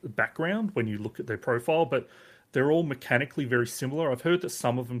flavor background when you look at their profile, but they're all mechanically very similar. I've heard that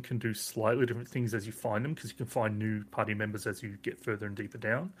some of them can do slightly different things as you find them, because you can find new party members as you get further and deeper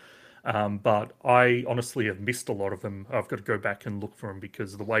down. But I honestly have missed a lot of them. I've got to go back and look for them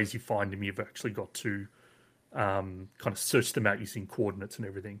because the ways you find them, you've actually got to kind of search them out using coordinates and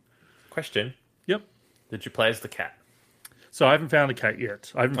everything. Question. Yep. Did you play as the cat? So I haven't found the cat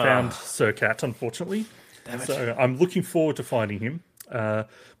yet. I haven't found Sir Cat, unfortunately. Damn it. So I'm looking forward to finding him. But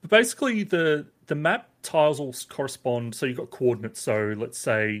basically, the map tiles all correspond. So you've got coordinates. So let's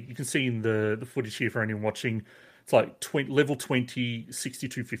say you can see in the footage here for anyone watching, it's level 20,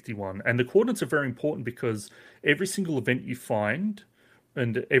 62, 51. And the coordinates are very important because every single event you find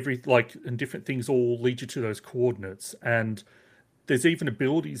and and different things all lead you to those coordinates. And there's even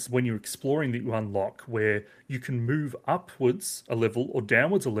abilities when you're exploring that you unlock where you can move upwards a level or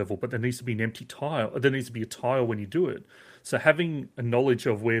downwards a level, but there needs to be an empty tile. There needs to be a tile when you do it. So having a knowledge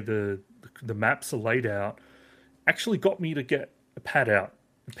of where the maps are laid out actually got me to get a pad out,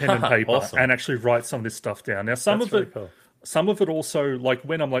 a pen and paper, awesome. And actually write some of this stuff down. Now, some of it also,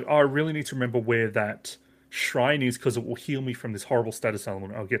 when I'm I really need to remember where that shrine is because it will heal me from this horrible status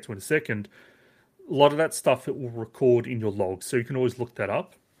element I'll get to in a second. A lot of that stuff it will record in your log, so you can always look that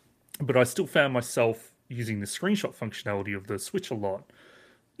up. But I still found myself using the screenshot functionality of the Switch a lot.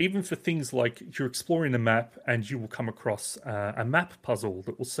 Even for things like you're exploring the map and you will come across a map puzzle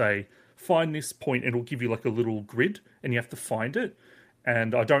that will say, find this point, and it'll give you like a little grid and you have to find it.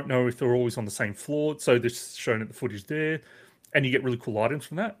 And I don't know if they're always on the same floor, so they're showing at the footage there. And you get really cool items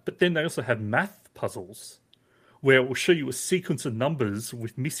from that. But then they also have math puzzles where it will show you a sequence of numbers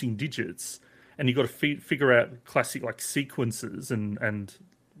with missing digits. And you've got to figure out classic like sequences and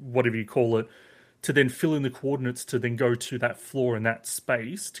whatever you call it to then fill in the coordinates to then go to that floor in that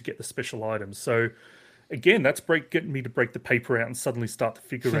space to get the special items. So again, that's getting me to break the paper out and suddenly start to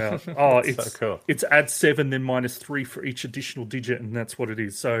figure out, it's so cool. It's add 7 then -3 for each additional digit, and that's what it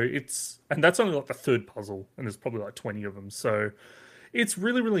is. So and that's only like the third puzzle, and there's probably like 20 of them. So it's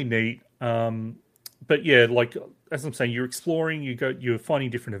really, really neat. But yeah, like as I'm saying, you're exploring, you're finding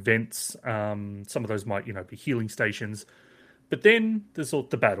different events. Some of those might, be healing stations. But then there's all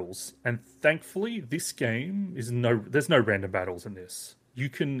the battles, and thankfully this game there's no random battles in this. You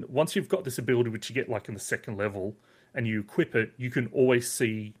can, once you've got this ability, which you get like in the second level, and you equip it, you can always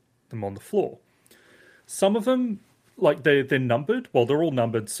see them on the floor. Some of them, like they're numbered. Well, they're all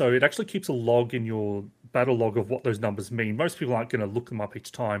numbered, so it actually keeps a log in your battle log of what those numbers mean. Most people aren't going to look them up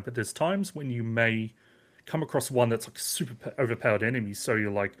each time, but there's times when you may come across one that's like a super overpowered enemy. So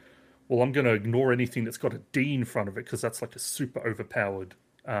you're like, well, I'm going to ignore anything that's got a D in front of it because that's like a super overpowered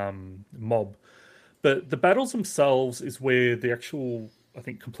mob. But the battles themselves is where the actual, I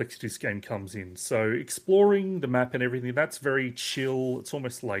think, complexity of this game comes in. So exploring the map and everything, that's very chill. It's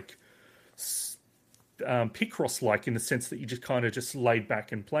almost like Picross-like in the sense that you just kind of just laid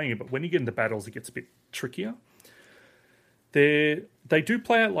back and playing it. But when you get into battles, it gets a bit trickier. They do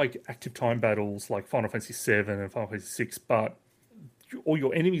play out like active time battles like Final Fantasy VII and Final Fantasy VI, but all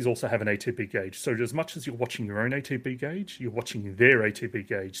your enemies also have an ATB gauge. So as much as you're watching your own ATB gauge, you're watching their ATB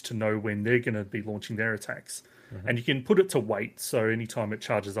gauge to know when they're going to be launching their attacks. Mm-hmm. And you can put it to wait, so anytime it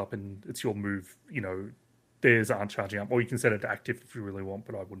charges up and it's your move, theirs aren't charging up. Or you can set it to active if you really want,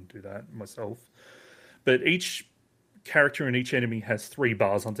 but I wouldn't do that myself. But each character and each enemy has 3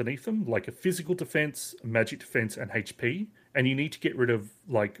 bars underneath them, like a physical defense, a magic defense, and HP. And you need to get rid of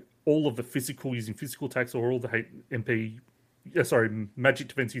like all of the physical using physical attacks or all the magic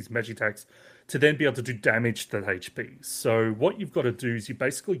defense using magic attacks to then be able to do damage to that HP. So what you've got to do is you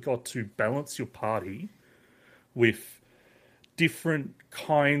basically got to balance your party with different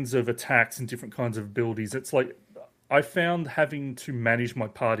kinds of attacks and different kinds of abilities. It's like I found having to manage my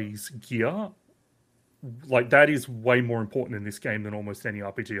party's gear, like that is way more important in this game than almost any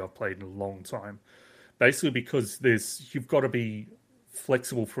RPG I've played in a long time. Basically because you've got to be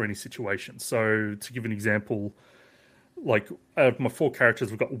flexible for any situation. So to give an example, like out of my 4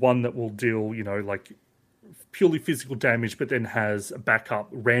 characters, we've got one that will deal, like purely physical damage, but then has a backup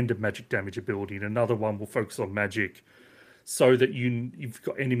random magic damage ability, and another one will focus on magic, so that you've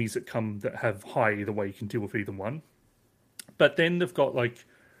got enemies that have high either way. You can deal with either one. But then they've got like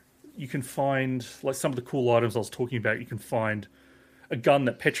you can find like some of the cool items I was talking about. You can find a gun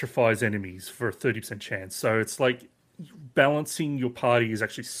that petrifies enemies for a 30% chance. So it's like balancing your party is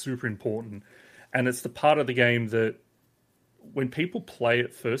actually super important, and it's the part of the game that when people play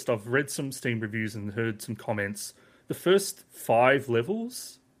it first, I've read some Steam reviews and heard some comments. The first 5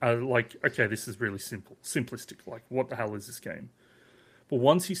 levels are like, okay, this is really simplistic. Like, what the hell is this game? But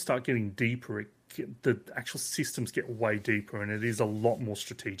once you start getting deeper, the actual systems get way deeper, and it is a lot more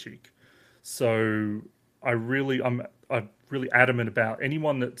strategic. So I'm really adamant about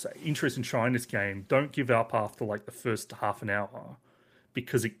anyone that's interested in trying this game, don't give up after like the first half an hour,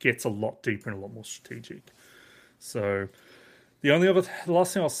 because it gets a lot deeper and a lot more strategic. So the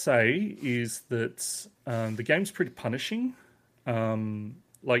last thing I'll say is that the game's pretty punishing.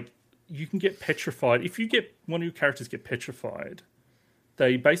 Like, you can get petrified. If you get one of your characters get petrified,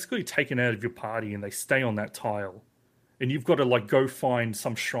 they basically taken out of your party and they stay on that tile. And you've got to like go find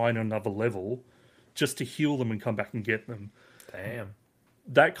some shrine on another level just to heal them and come back and get them. Damn.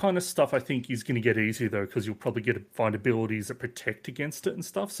 That kind of stuff I think is going to get easier though, because you'll probably find abilities that protect against it and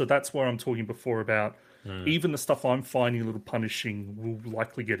stuff. So that's where I'm talking before about even the stuff I'm finding a little punishing will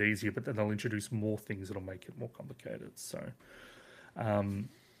likely get easier, but then they'll introduce more things that'll make it more complicated. So,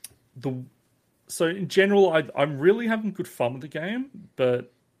 so in general, I'm really having good fun with the game,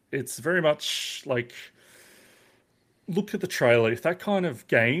 but it's very much like, look at the trailer. If that kind of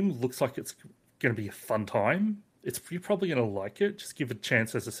game looks like it's going to be a fun time, you're probably going to like it. Just give it a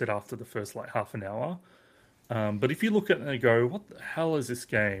chance, as I said, after the first like half an hour. But if you look at it and go, what the hell is this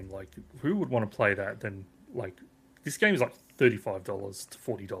game? Like, who would want to play that? Then like this game is like $35 to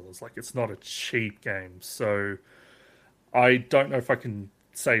 $40. Like it's not a cheap game, so I don't know if I can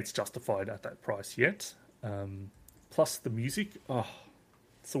say it's justified at that price yet. Plus the music,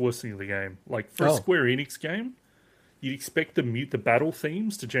 it's the worst thing of the game. Like for a Square Enix game, you'd expect the battle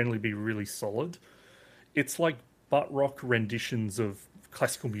themes to generally be really solid. It's like butt rock renditions of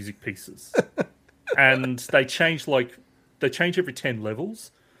classical music pieces, and they change every 10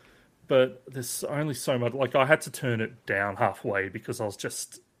 levels. But there's only so much. Like I had to turn it down halfway because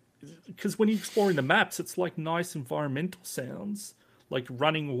when you're exploring the maps, it's like nice environmental sounds, like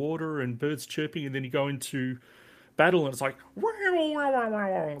running water and birds chirping, and then you go into battle and it's like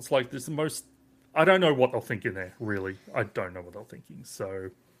it's like there's the most. I don't know what they're thinking there. Really, I don't know what they're thinking. So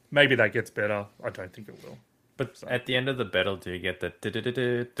maybe that gets better. I don't think it will. But at the end of the battle, do you get the?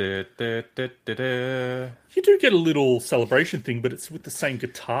 You do get a little celebration thing, but it's with the same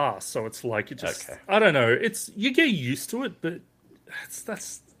guitar, so it's like it just. Okay. I don't know. You get used to it, but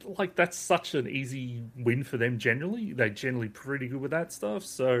that's such an easy win for them. Generally, they're generally pretty good with that stuff.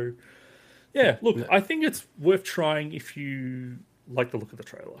 So, yeah. Look, I think it's worth trying if you like the look of the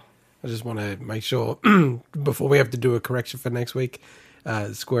trailer. I just want to make sure before we have to do a correction for next week.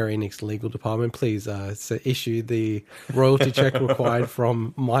 Square Enix legal department, please issue the royalty check required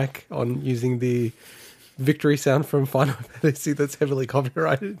from Mike on using the victory sound from Final Fantasy that's heavily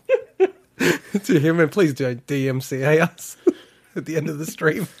copyrighted to him, and please don't DMCA us at the end of the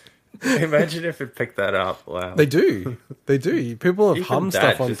stream. Imagine if it picked that up. Wow, they do. People have Even hummed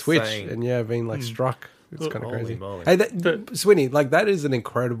stuff on Twitch saying, and been like struck. It's kind of crazy. Moly. Hey, Swinny, like that is an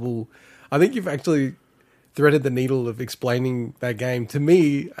incredible. I think you've actually threaded the needle of explaining that game to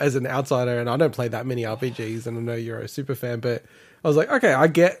me as an outsider, and I don't play that many RPGs, and I know you're a super fan, but I was like, okay, I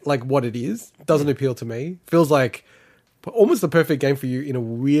get like what it is. Doesn't appeal to me. Feels like almost the perfect game for you in a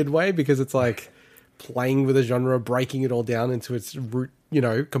weird way, because it's like playing with a genre, breaking it all down into its root,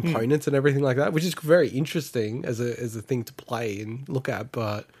 components and everything like that, which is very interesting as a thing to play and look at.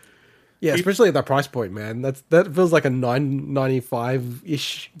 But yeah, especially at that price point, man, that feels like a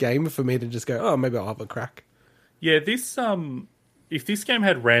 $9.95-ish game for me to just go, oh, maybe I'll have a crack. Yeah, this if this game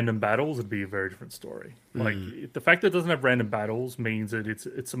had random battles, it'd be a very different story. Like the fact that it doesn't have random battles means that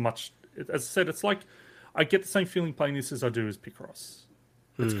it's a much. As I said, it's like I get the same feeling playing this as I do as Picross.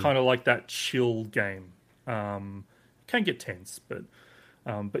 It's kind of like that chill game. Can get tense, but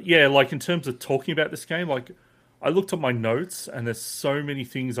yeah, like in terms of talking about this game, like I looked at my notes and there's so many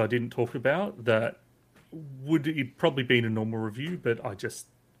things I didn't talk about that would it probably be in a normal review, but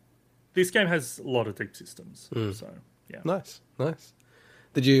this game has a lot of deep systems. So yeah. Nice.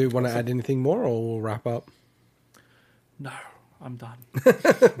 Did you want to add anything more, or we'll wrap up? No, I'm done.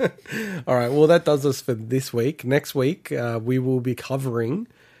 All right, well that does us for this week. Next week we will be covering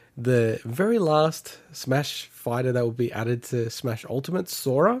the very last Smash fighter that will be added to Smash Ultimate,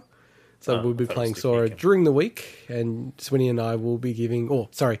 Sora. So we'll be playing Sora during the week, and Swinny and I will be giving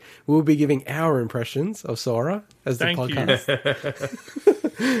our impressions of Sora as the podcast.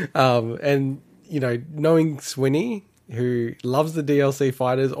 And knowing Swinny, who loves the DLC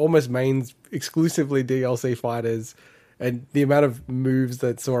fighters, almost mains exclusively DLC fighters, and the amount of moves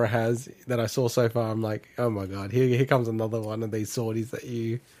that Sora has that I saw so far, I'm like, oh my god, here comes another one of these swordies that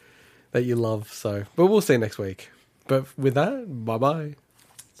you love. So, but we'll see next week. But with that, bye bye.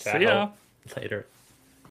 See ya. Later.